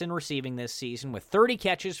Wildcats in receiving this season with 30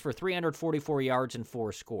 catches for 344 yards and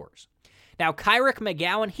 4 scores. Now, Kyric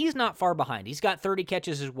McGowan, he's not far behind. He's got 30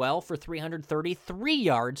 catches as well for 333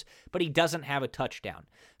 yards, but he doesn't have a touchdown.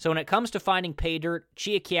 So when it comes to finding pay dirt,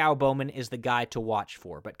 Chiakiao Bowman is the guy to watch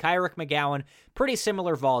for. But Kyric McGowan, pretty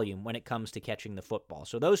similar volume when it comes to catching the football.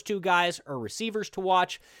 So those 2 guys are receivers to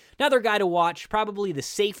watch. Another guy to watch, probably the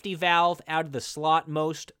safety valve out of the slot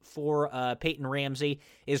most for Peyton Ramsey,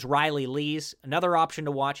 is Riley Lees. Another option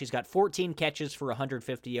to watch. He's got 14 catches for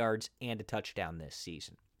 150 yards and a touchdown this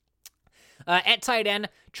season. At tight end,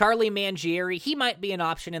 Charlie Mangieri, he might be an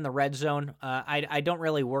option in the red zone. I don't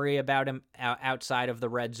really worry about him outside of the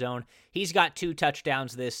red zone. He's got 2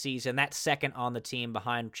 touchdowns this season. That's second on the team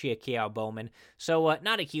behind Chiakiao Bowman. So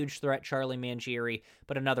not a huge threat, Charlie Mangieri,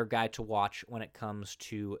 but another guy to watch when it comes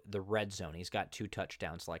to the red zone. He's got 2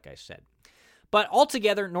 touchdowns, like I said. But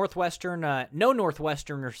altogether, no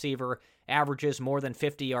Northwestern receiver averages more than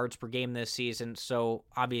 50 yards per game this season, so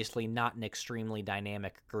obviously not an extremely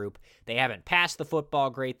dynamic group. They haven't passed the football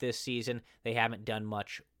great this season. They haven't done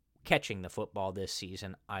much catching the football this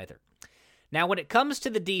season either. Now, when it comes to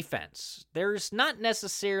the defense, there's not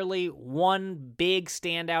necessarily one big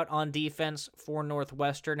standout on defense for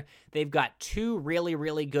Northwestern. They've got 2 really,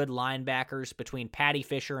 really good linebackers between Patty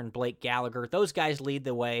Fisher and Blake Gallagher. Those guys lead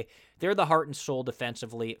the way. They're the heart and soul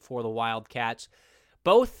defensively for the Wildcats.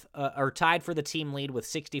 Both are tied for the team lead with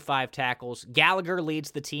 65 tackles. Gallagher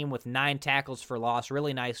leads the team with 9 tackles for loss.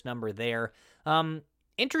 Really nice number there.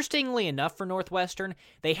 And interestingly enough for Northwestern,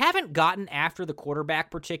 they haven't gotten after the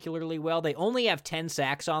quarterback particularly well. They only have 10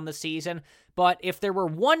 sacks on the season, but if there were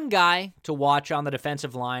one guy to watch on the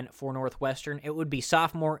defensive line for Northwestern, it would be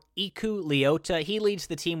sophomore Iku Leota. He leads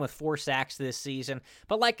the team with 4 sacks this season,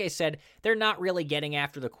 but like I said, they're not really getting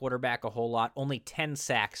after the quarterback a whole lot, only 10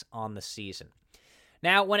 sacks on the season.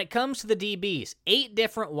 Now, when it comes to the DBs, 8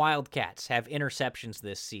 different Wildcats have interceptions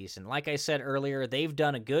this season. Like I said earlier, they've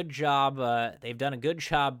done a good job.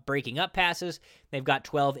 Breaking up passes. They've got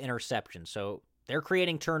 12 interceptions, so they're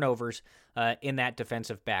creating turnovers in that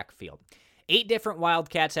defensive backfield. 8 different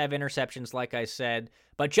Wildcats have interceptions, like I said,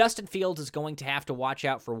 but Justin Fields is going to have to watch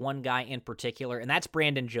out for one guy in particular, and that's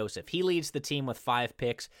Brandon Joseph. He leads the team with 5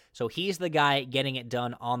 picks, so he's the guy getting it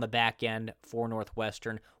done on the back end for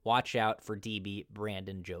Northwestern. Watch out for DB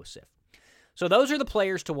Brandon Joseph. So those are the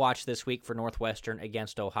players to watch this week for Northwestern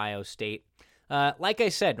against Ohio State. Like I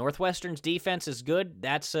said, Northwestern's defense is good.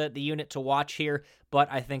 That's the unit to watch here, but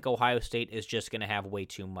I think Ohio State is just going to have way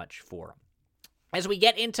too much for them. As we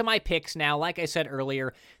get into my picks now, like I said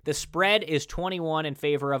earlier, the spread is 21 in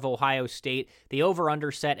favor of Ohio State. The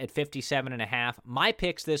over-under set at 57.5. My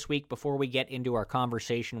picks this week before we get into our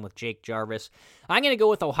conversation with Jake Jarvis, I'm going to go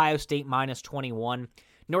with Ohio State minus 21.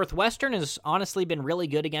 Northwestern has honestly been really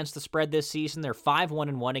good against the spread this season. They're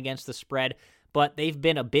 5-1-1 against the spread, but they've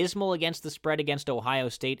been abysmal against the spread against Ohio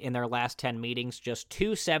State in their last 10 meetings, just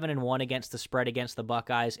 2-7-1 against the spread against the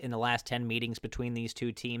Buckeyes in the last 10 meetings between these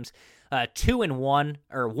two teams.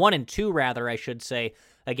 1-2 rather, I should say,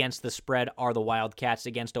 against the spread are the Wildcats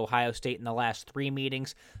against Ohio State in the last 3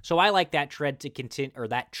 meetings. So I like that trend to continue,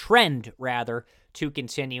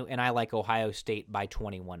 and I like Ohio State by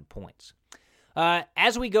 21 points.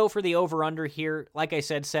 As we go for the over-under here, like I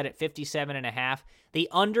said, set at 57.5. The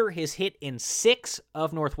under has hit in 6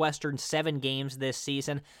 of Northwestern's 7 games this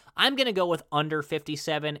season. I'm going to go with under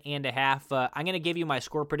 57.5. I'm going to give you my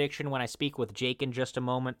score prediction when I speak with Jake in just a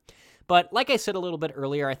moment. But like I said a little bit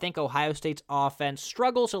earlier, I think Ohio State's offense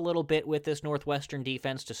struggles a little bit with this Northwestern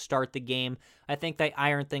defense to start the game. I think they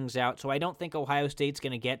iron things out, so I don't think Ohio State's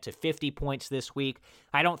going to get to 50 points this week.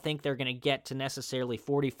 I don't think they're going to get to necessarily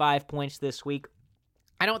 45 points this week.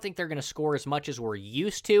 I don't think they're going to score as much as we're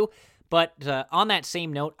used to, but on that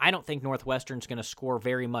same note, I don't think Northwestern's going to score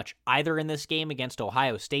very much either in this game against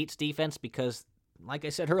Ohio State's defense because, like I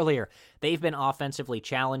said earlier, they've been offensively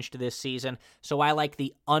challenged this season, so I like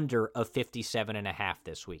the under of 57.5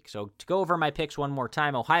 this week. So to go over my picks one more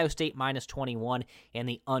time, Ohio State minus 21 and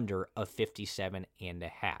the under of 57.5.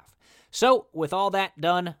 So with all that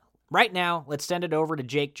done, right now, let's send it over to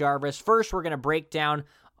Jake Jarvis. First, we're going to break down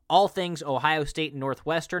all things Ohio State and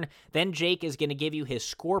Northwestern. Then Jake is going to give you his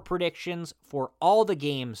score predictions for all the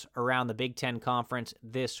games around the Big Ten Conference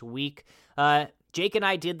this week. Jake and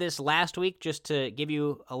I did this last week just to give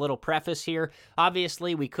you a little preface here.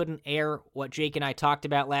 Obviously, we couldn't air what Jake and I talked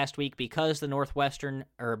about last week because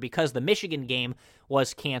the Michigan game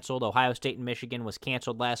was canceled. Ohio State and Michigan was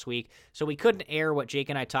canceled last week. So we couldn't air what Jake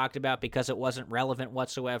and I talked about because it wasn't relevant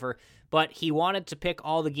whatsoever. But he wanted to pick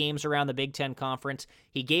all the games around the Big Ten Conference.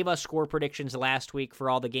 He gave us score predictions last week for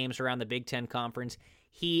all the games around the Big Ten Conference.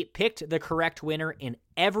 He picked the correct winner in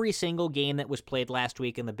every single game that was played last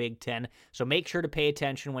week in the Big Ten, so make sure to pay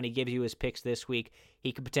attention when he gives you his picks this week.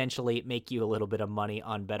 He could potentially make you a little bit of money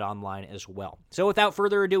on BetOnline as well. So without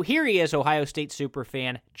further ado, here he is, Ohio State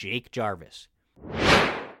superfan Jake Jarvis.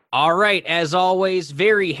 All right, as always,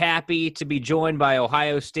 very happy to be joined by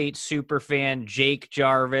Ohio State superfan Jake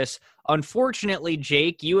Jarvis. Unfortunately,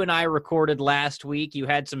 Jake, you and I recorded last week. You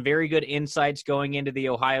had some very good insights going into the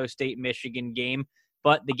Ohio State-Michigan game,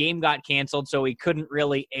 but the game got canceled, so we couldn't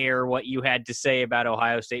really air what you had to say about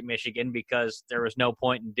Ohio State-Michigan because there was no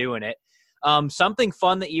point in doing it. Something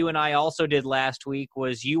fun that you and I also did last week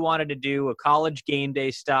was you wanted to do a college game day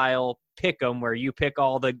style pick 'em where you pick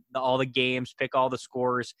all the games, pick all the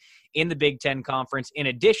scores in the Big Ten Conference in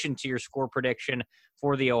addition to your score prediction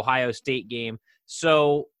for the Ohio State game.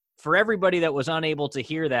 So for everybody that was unable to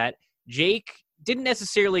hear that, Jake didn't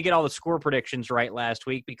necessarily get all the score predictions right last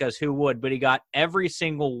week because who would, but he got every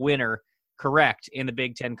single winner correct in the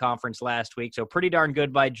Big Ten Conference last week. So pretty darn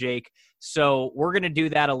good by Jake. So we're going to do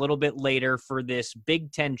that a little bit later for this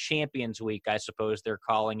Big Ten Champions Week, I suppose they're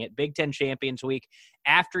calling it. Big Ten Champions Week.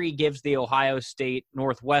 After he gives the Ohio State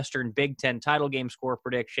Northwestern Big Ten title game score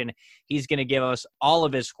prediction, he's going to give us all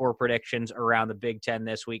of his score predictions around the Big Ten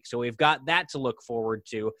this week. So we've got that to look forward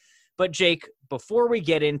to. But Jake, before we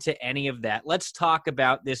get into any of that, let's talk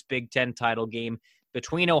about this Big Ten title game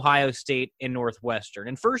between Ohio State and Northwestern.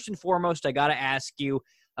 And first and foremost, I got to ask you,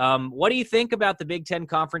 What do you think about the Big Ten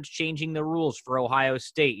Conference changing the rules for Ohio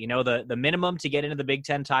State? You know, the minimum to get into the Big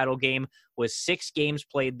Ten title game was 6 games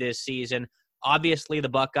played this season. Obviously, the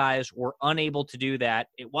Buckeyes were unable to do that.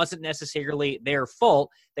 It wasn't necessarily their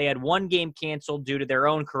fault. They had 1 game canceled due to their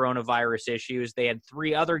own coronavirus issues. They had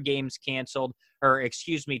 2 other games canceled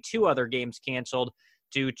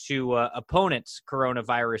due to opponents'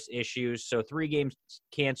 coronavirus issues. So 3 games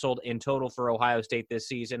canceled in total for Ohio State this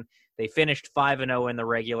season. They finished 5-0 in the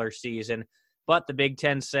regular season. But the Big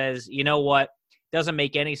Ten says, you know what? Doesn't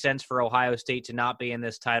make any sense for Ohio State to not be in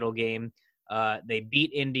this title game. They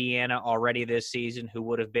beat Indiana already this season, who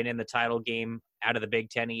would have been in the title game out of the Big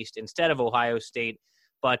Ten East instead of Ohio State.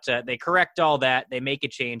 But they correct all that. They make a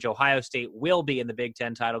change. Ohio State will be in the Big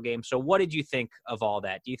Ten title game. So what did you think of all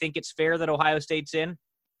that? Do you think it's fair that Ohio State's in?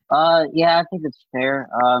 Yeah, I think it's fair.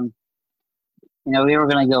 We were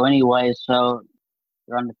going to go anyway, so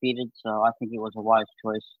they're undefeated. So I think it was a wise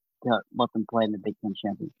choice to let them play in the Big Ten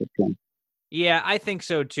championship game. Yeah, I think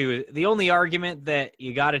so too. The only argument that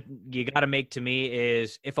you gotta make to me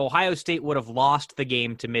is if Ohio State would have lost the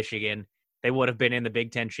game to Michigan, they would have been in the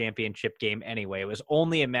Big Ten championship game anyway. It was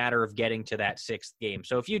only a matter of getting to that 6th game.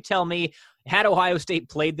 So if you tell me, had Ohio State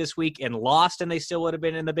played this week and lost and they still would have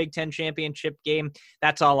been in the Big Ten championship game,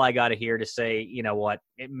 that's all I got to hear to say, you know what,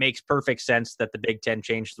 it makes perfect sense that the Big Ten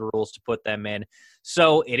changed the rules to put them in.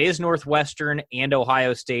 So it is Northwestern and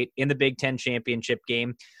Ohio State in the Big Ten championship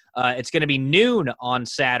game. It's going to be noon on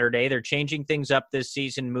Saturday. They're changing things up this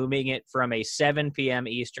season, moving it from a 7 p.m.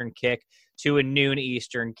 Eastern kick to a noon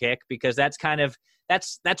Eastern kick, because that's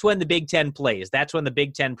when the Big Ten plays. That's when the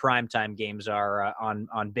Big Ten primetime games are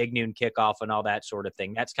on big noon kickoff and all that sort of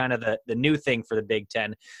thing. That's kind of the new thing for the Big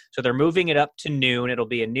Ten. So they're moving it up to noon. It'll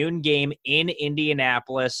be a noon game in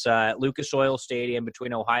Indianapolis, Lucas Oil Stadium,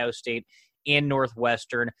 between Ohio State and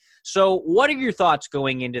Northwestern. So what are your thoughts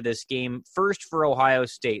going into this game? First, for Ohio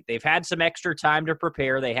State, they've had some extra time to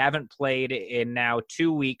prepare. They haven't played in now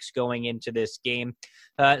 2 weeks going into this game.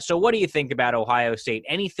 So what do you think about Ohio State?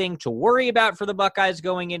 Anything to worry about for the Buckeyes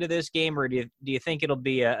going into this game, or do you think it'll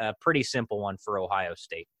be a pretty simple one for Ohio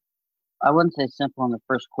State? I wouldn't say simple in the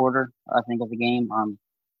first quarter, I think, of the game.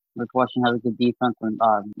 Northwestern has a good defense, and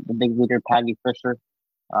the big leader, Patty Fisher,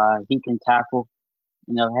 he can tackle.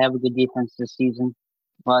 They have a good defense this season.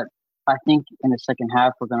 But I think in the second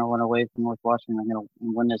half, we're going to run away from Northwestern and going to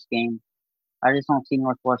win this game. I just don't see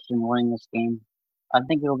Northwestern winning this game. I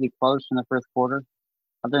think it'll be close in the first quarter.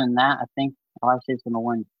 Other than that, I think Ohio State's going to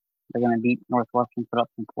win. They're going to beat Northwestern, put up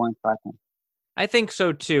some points, I think. I think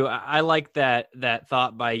so too. I like that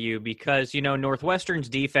thought by you, because, Northwestern's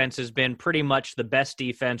defense has been pretty much the best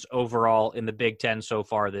defense overall in the Big Ten so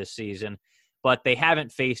far this season, but they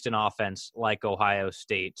haven't faced an offense like Ohio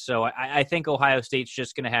State. So I think Ohio State's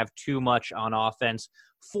just going to have too much on offense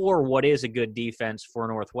for what is a good defense for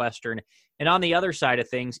Northwestern. And on the other side of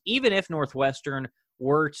things, even if Northwestern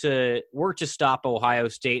were to stop Ohio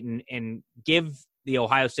State and give the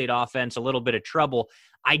Ohio State offense a little bit of trouble,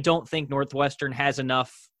 I don't think Northwestern has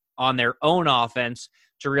enough on their own offense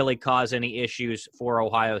to really cause any issues for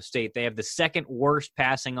Ohio State. They have the second worst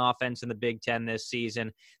passing offense in the Big Ten this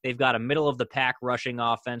season. They've got a middle-of-the-pack rushing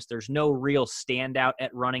offense. There's no real standout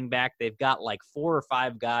at running back. They've got like 4 or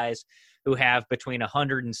 5 guys who have between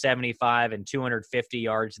 175 and 250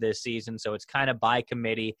 yards this season, so it's kind of by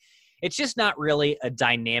committee. It's just not really a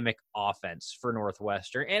dynamic offense for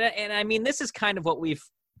Northwestern. And I mean, this is kind of what we've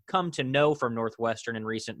come to know from Northwestern in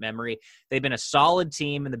recent memory. They've been a solid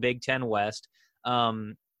team in the Big Ten West.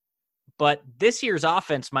 But this year's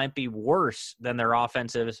offense might be worse than their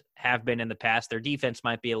offensives have been in the past. Their defense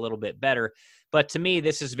might be a little bit better. But to me,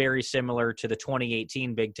 this is very similar to the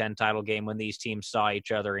 2018 Big Ten title game when these teams saw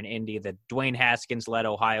each other in Indy. That Dwayne Haskins led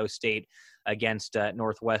Ohio State against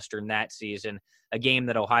Northwestern that season, a game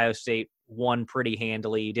that Ohio State won pretty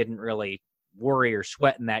handily. He didn't really worry or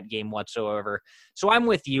sweat in that game whatsoever. So I'm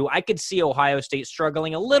with you. I could see Ohio State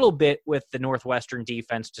struggling a little bit with the Northwestern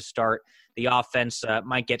defense to start. The offense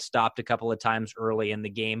might get stopped a couple of times early in the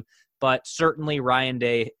game, but certainly Ryan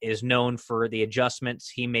Day is known for the adjustments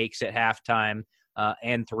he makes at halftime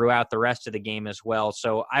and throughout the rest of the game as well.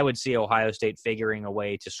 So I would see Ohio State figuring a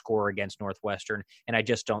way to score against Northwestern, and I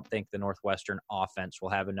just don't think the Northwestern offense will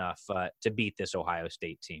have enough to beat this Ohio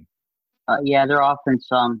State team. Yeah, their offense,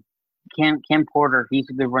 Cam Porter, he's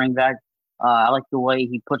a good running back. I like the way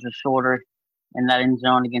he puts his shoulder in that end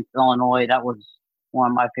zone against Illinois. That was one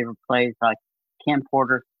of my favorite plays. Cam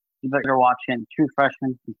Porter, you better watch him. True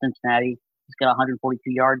freshman from Cincinnati. He's got 142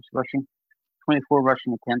 yards rushing, 24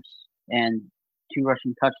 rushing attempts, and 2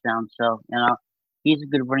 rushing touchdowns. So, he's a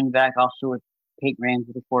good running back. Also with Peyton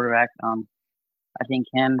Ramsey, the quarterback. I think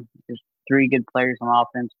there's three good players on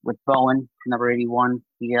offense. With Bowen, number 81,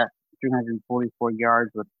 he got 344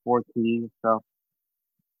 yards with 4 TDs. So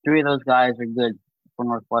three of those guys are good for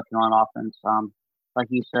Northwestern on offense. Like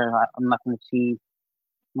you said, I'm not going to see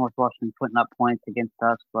Northwestern putting up points against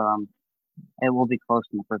us, but it will be close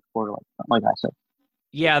in the first quarter, like I said.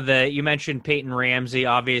 Yeah, you mentioned Peyton Ramsey.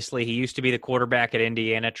 Obviously, he used to be the quarterback at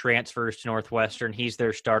Indiana, transfers to Northwestern. He's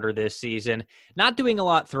their starter this season. Not doing a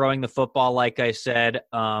lot throwing the football, like I said,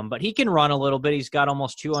 but he can run a little bit. He's got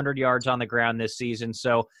almost 200 yards on the ground this season,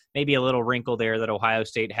 so maybe a little wrinkle there that Ohio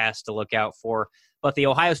State has to look out for. But the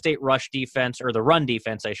Ohio State rush defense, or the run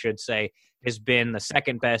defense, I should say, has been the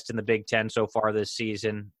second best in the Big Ten so far this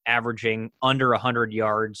season, averaging under 100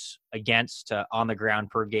 yards against on the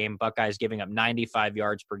ground per game. Buckeyes giving up 95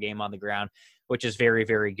 yards per game on the ground, which is very,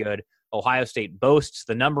 very good. Ohio State boasts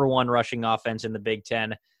the number one rushing offense in the Big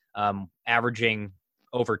Ten, averaging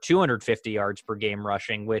over 250 yards per game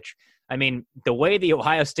rushing, which, I mean, the way the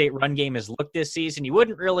Ohio State run game has looked this season, you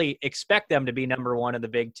wouldn't really expect them to be number one in the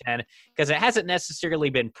Big Ten because it hasn't necessarily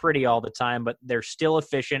been pretty all the time, but they're still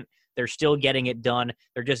efficient. They're still getting it done.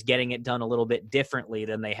 They're just getting it done a little bit differently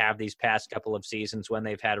than they have these past couple of seasons when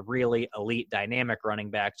they've had really elite dynamic running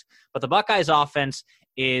backs. But the Buckeyes offense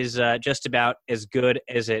is just about as good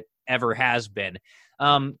as it ever has been.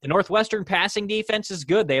 The Northwestern passing defense is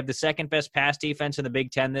good. They have the second best pass defense in the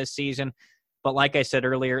Big Ten this season. But like I said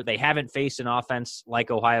earlier, they haven't faced an offense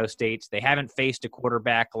like Ohio State's. They haven't faced a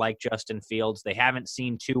quarterback like Justin Fields. They haven't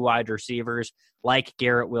seen two wide receivers like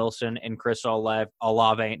Garrett Wilson and Chris Olave,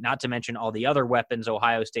 not to mention all the other weapons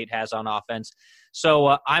Ohio State has on offense.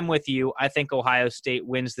 So I'm with you. I think Ohio State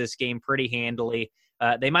wins this game pretty handily.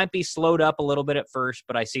 They might be slowed up a little bit at first,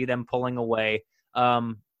 but I see them pulling away.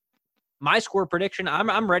 My score prediction,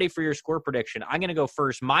 I'm ready for your score prediction. I'm going to go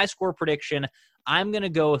first. My score prediction, I'm going to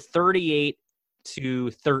go 38-13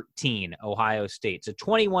 Ohio State. It's a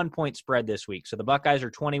 21-point spread this week. So the Buckeyes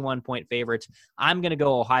are 21-point favorites. I'm going to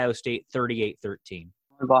go Ohio State 38-13. I'm going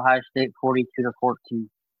to go Ohio State 42-14.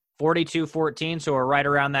 42-14, so we're right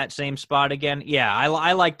around that same spot again. Yeah,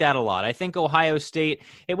 I like that a lot. I think Ohio State,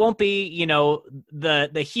 it won't be,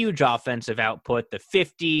 the huge offensive output, the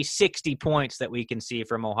 50, 60 points that we can see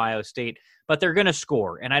from Ohio State, but they're going to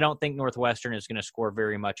score, and I don't think Northwestern is going to score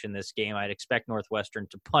very much in this game. I'd expect Northwestern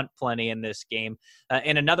to punt plenty in this game.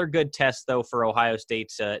 And another good test, though, for Ohio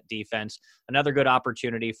State's defense, another good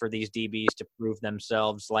opportunity for these DBs to prove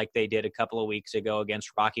themselves like they did a couple of weeks ago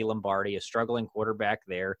against Rocky Lombardi, a struggling quarterback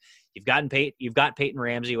there. You've got Peyton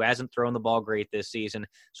Ramsey, who hasn't thrown the ball great this season,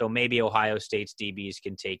 so maybe Ohio State's DBs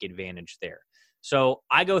can take advantage there. So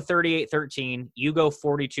I go 38-13, you go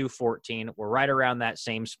 42-14. We're right around that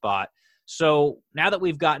same spot. So now that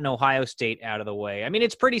we've gotten Ohio State out of the way, I mean,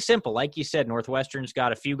 it's pretty simple. Like you said, Northwestern's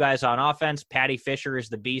got a few guys on offense. Patty Fisher is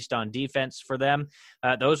the beast on defense for them.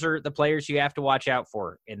 Those are the players you have to watch out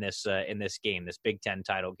for in this game, this Big Ten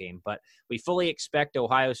title game. But we fully expect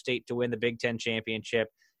Ohio State to win the Big Ten championship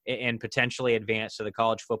and potentially advance to the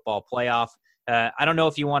college football playoff. I don't know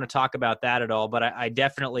if you want to talk about that at all, but I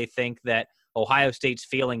definitely think that Ohio State's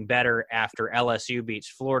feeling better after LSU beats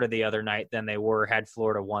Florida the other night than they were had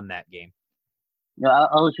Florida won that game. Yeah,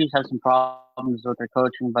 LSU's had some problems with their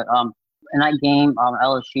coaching, but in that game,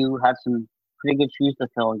 LSU had some pretty good shoes to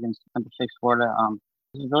fill against number 6 Florida.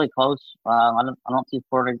 This is really close. I don't see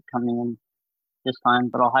Florida coming in this time,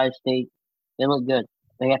 but Ohio State, they look good.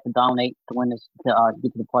 They have to dominate to win this to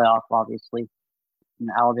get to the playoff, obviously. And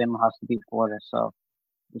Alabama has to beat Florida, so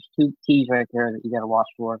there's 2 keys right there that you got to watch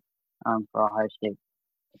for Ohio State.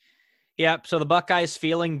 Yep. So the Buckeyes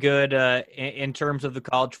feeling good in terms of the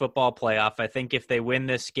college football playoff. I think if they win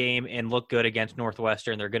this game and look good against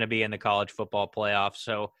Northwestern, they're going to be in the college football playoff.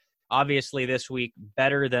 So obviously this week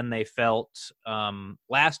better than they felt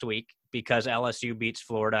last week because LSU beats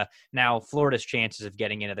Florida. Now Florida's chances of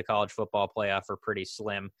getting into the college football playoff are pretty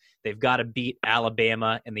slim. They've got to beat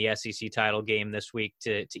Alabama in the SEC title game this week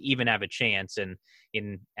to even have a chance. And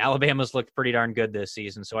Alabama's looked pretty darn good this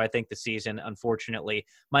season. So I think the season, unfortunately,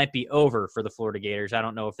 might be over for the Florida Gators. I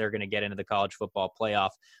don't know if they're going to get into the college football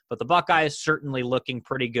playoff, but the Buckeyes certainly looking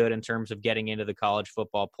pretty good in terms of getting into the college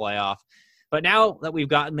football playoff. But now that we've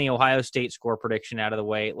gotten the Ohio State score prediction out of the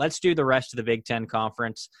way, let's do the rest of the Big Ten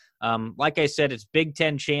Conference. Like I said, it's Big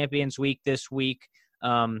Ten Champions Week this week.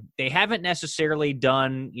 They haven't necessarily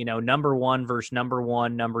done, number 1 versus number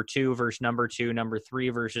 1, number 2 versus number 2, number 3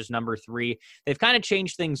 versus number 3. They've kind of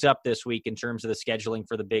changed things up this week in terms of the scheduling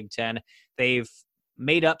for the Big Ten. They've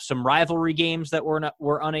made up some rivalry games that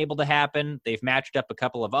were unable to happen. They've matched up a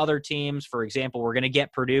couple of other teams. For example, we're going to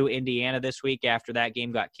get Purdue, Indiana this week after that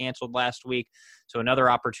game got canceled last week. So another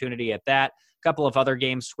opportunity at that. couple of other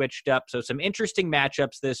games switched up. So some interesting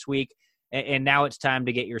matchups this week. And now it's time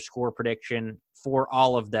to get your score prediction for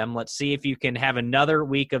all of them. Let's see if you can have another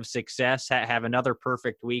week of success, have another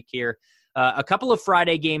perfect week here. A couple of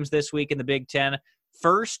Friday games this week in the Big Ten.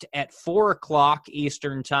 First, at 4 o'clock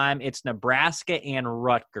Eastern time, it's Nebraska and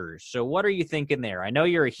Rutgers. So what are you thinking there? I know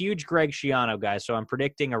you're a huge Greg Schiano guy, so I'm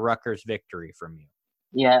predicting a Rutgers victory from you.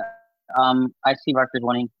 Yeah, I see Rutgers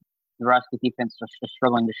winning. The Nebraska defense is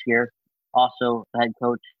struggling this year. Also, the head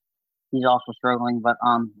coach, he's also struggling. But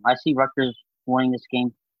I see Rutgers winning this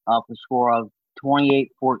game for a score of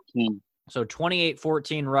 28-14. So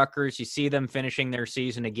 28-14 Rutgers. You see them finishing their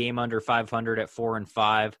season a game under 500 at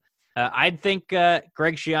 4-5. I'd think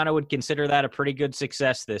Greg Schiano would consider that a pretty good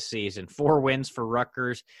success this season. 4 wins for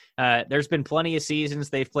Rutgers. There's been plenty of seasons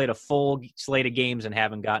they've played a full slate of games and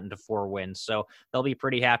haven't gotten to 4 wins. So they'll be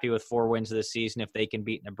pretty happy with 4 wins this season if they can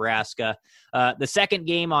beat Nebraska. The second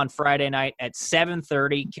game on Friday night at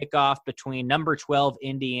 7:30, kickoff between number 12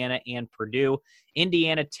 Indiana and Purdue.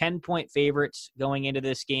 Indiana 10-point favorites going into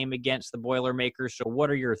this game against the Boilermakers. So what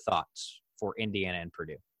are your thoughts for Indiana and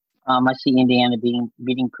Purdue? I see Indiana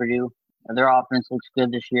beating Purdue. Their offense looks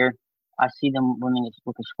good this year. I see them winning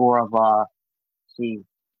with a score of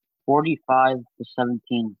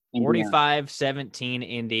 45-17. 45-17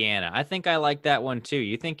 Indiana. I think I like that one too.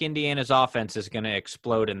 You think Indiana's offense is going to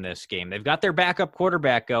explode in this game? They've got their backup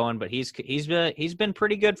quarterback going, but he's been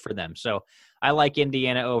pretty good for them. So I like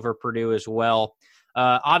Indiana over Purdue as well.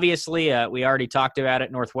 Obviously, we already talked about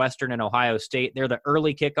it, Northwestern and Ohio State. They're the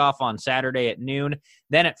early kickoff on Saturday at noon.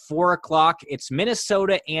 Then at 4 o'clock, it's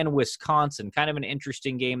Minnesota and Wisconsin. Kind of an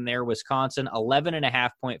interesting game there. Wisconsin,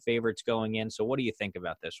 11.5-point favorites going in. So what do you think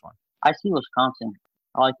about this one? I see Wisconsin.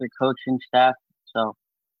 I like their coaching staff, so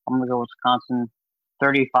I'm going to go Wisconsin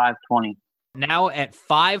 35-20. Now at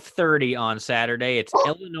 5:30 on Saturday, it's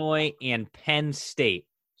Illinois and Penn State.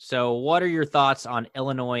 So what are your thoughts on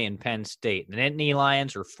Illinois and Penn State? The Nittany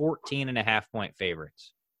Lions are 14.5-point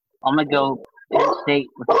favorites. I'm going to go Penn State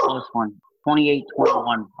with the close one,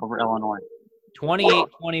 28-21 over Illinois.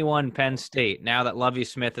 28-21 Penn State, now that Lovie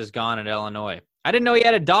Smith is gone at Illinois. I didn't know you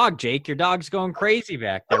had a dog, Jake. Your dog's going crazy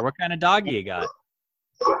back there. What kind of dog do you got?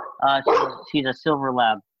 She's a silver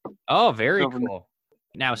lab. Oh, very cool.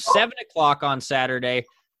 Now, 7 o'clock on Saturday,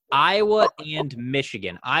 Iowa and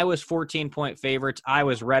Michigan. Iowa's 14-point favorites.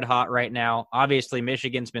 Iowa's red hot right now. Obviously,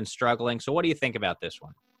 Michigan's been struggling. So what do you think about this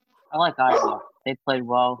one? I like Iowa. They played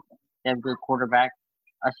well. They have a good quarterback.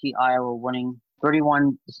 I see Iowa winning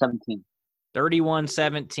 31-17.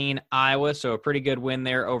 31-17 Iowa, so a pretty good win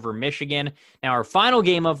there over Michigan. Now, our final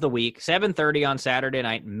game of the week, 7:30 on Saturday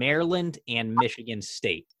night, Maryland and Michigan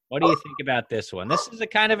State. What do you think about this one? This is a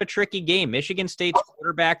kind of a tricky game. Michigan State's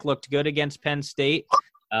quarterback looked good against Penn State.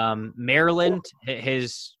 Maryland,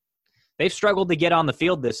 they've struggled to get on the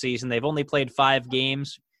field this season. They've only played 5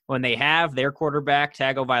 games. When they have, their quarterback,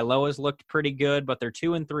 Tagovailoa's looked pretty good, but they're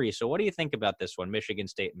 2-3. So what do you think about this one, Michigan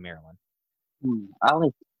State and Maryland? I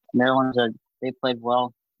like Maryland. They played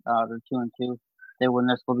well. They're 2-2. They win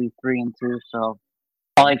this, will be 3-2. So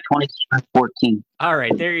I like 27-14. All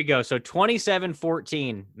right, there you go. So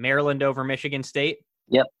 27-14, Maryland over Michigan State?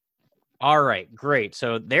 Yep. All right, great.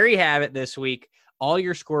 So there you have it this week. All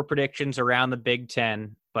your score predictions around the Big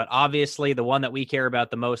Ten, but obviously the one that we care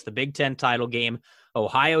about the most, the Big Ten title game,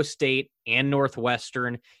 Ohio State and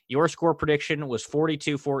Northwestern. Your score prediction was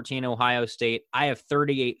 42-14 Ohio State. I have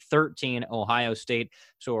 38-13 Ohio State.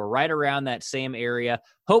 So we're right around that same area.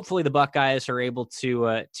 Hopefully the Buckeyes are able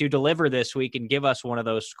to deliver this week and give us one of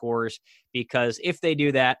those scores, because if they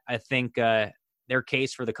do that, I think their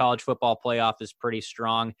case for the college football playoff is pretty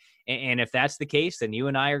strong. And if that's the case, then you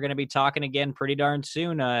and I are going to be talking again pretty darn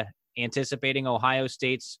soon, anticipating Ohio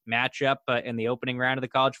State's matchup in the opening round of the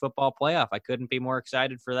college football playoff. I couldn't be more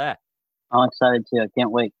excited for that. I'm excited too. I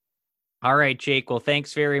can't wait. All right, Jake. Well,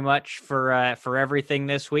 thanks very much for everything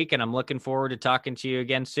this week, and I'm looking forward to talking to you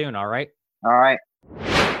again soon. All right? All right.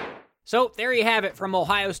 So there you have it from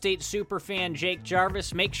Ohio State superfan Jake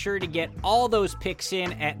Jarvis. Make sure to get all those picks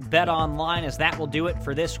in at BetOnline, as that will do it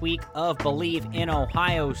for this week of Believe in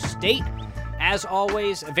Ohio State. As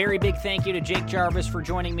always, a very big thank you to Jake Jarvis for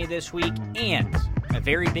joining me this week, and a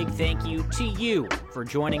very big thank you to you for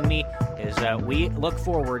joining me as we look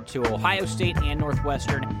forward to Ohio State and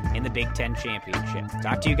Northwestern in the Big Ten Championship.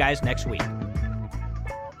 Talk to you guys next week.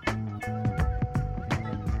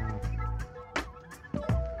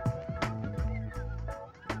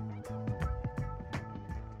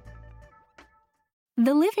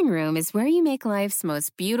 The living room is where you make life's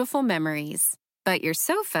most beautiful memories. But your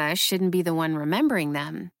sofa shouldn't be the one remembering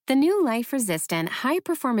them. The new life-resistant,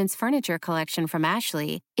 high-performance furniture collection from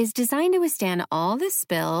Ashley is designed to withstand all the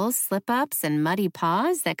spills, slip-ups, and muddy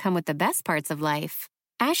paws that come with the best parts of life.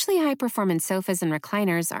 Ashley high-performance sofas and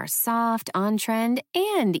recliners are soft, on-trend,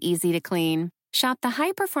 and easy to clean. Shop the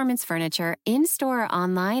high-performance furniture in-store or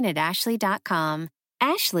online at ashley.com.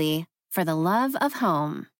 Ashley, for the love of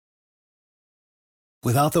home.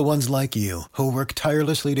 Without the ones like you, who work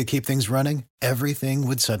tirelessly to keep things running, everything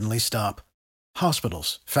would suddenly stop.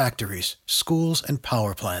 Hospitals, factories, schools, and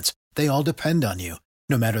power plants, they all depend on you.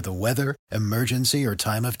 No matter the weather, emergency, or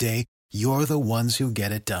time of day, you're the ones who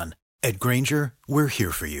get it done. At Grainger, we're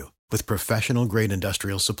here for you with professional-grade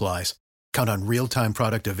industrial supplies. Count on real-time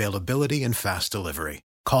product availability and fast delivery.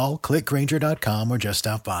 Call, click Grainger.com, or just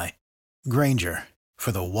stop by. Grainger,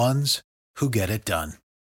 for the ones who get it done.